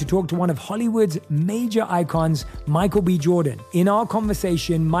opportunity to talk to one of Hollywood's major icons, Michael B. Jordan. In our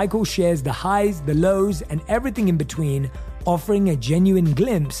conversation, Michael shares the highs, the lows, and everything in between, offering a genuine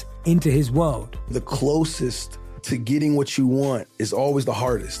glimpse into his world. The closest to getting what you want is always the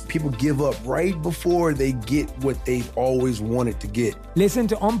hardest. People give up right before they get what they've always wanted to get. Listen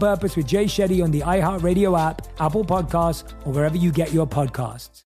to On Purpose with Jay Shetty on the iHeartRadio app, Apple Podcasts, or wherever you get your podcasts.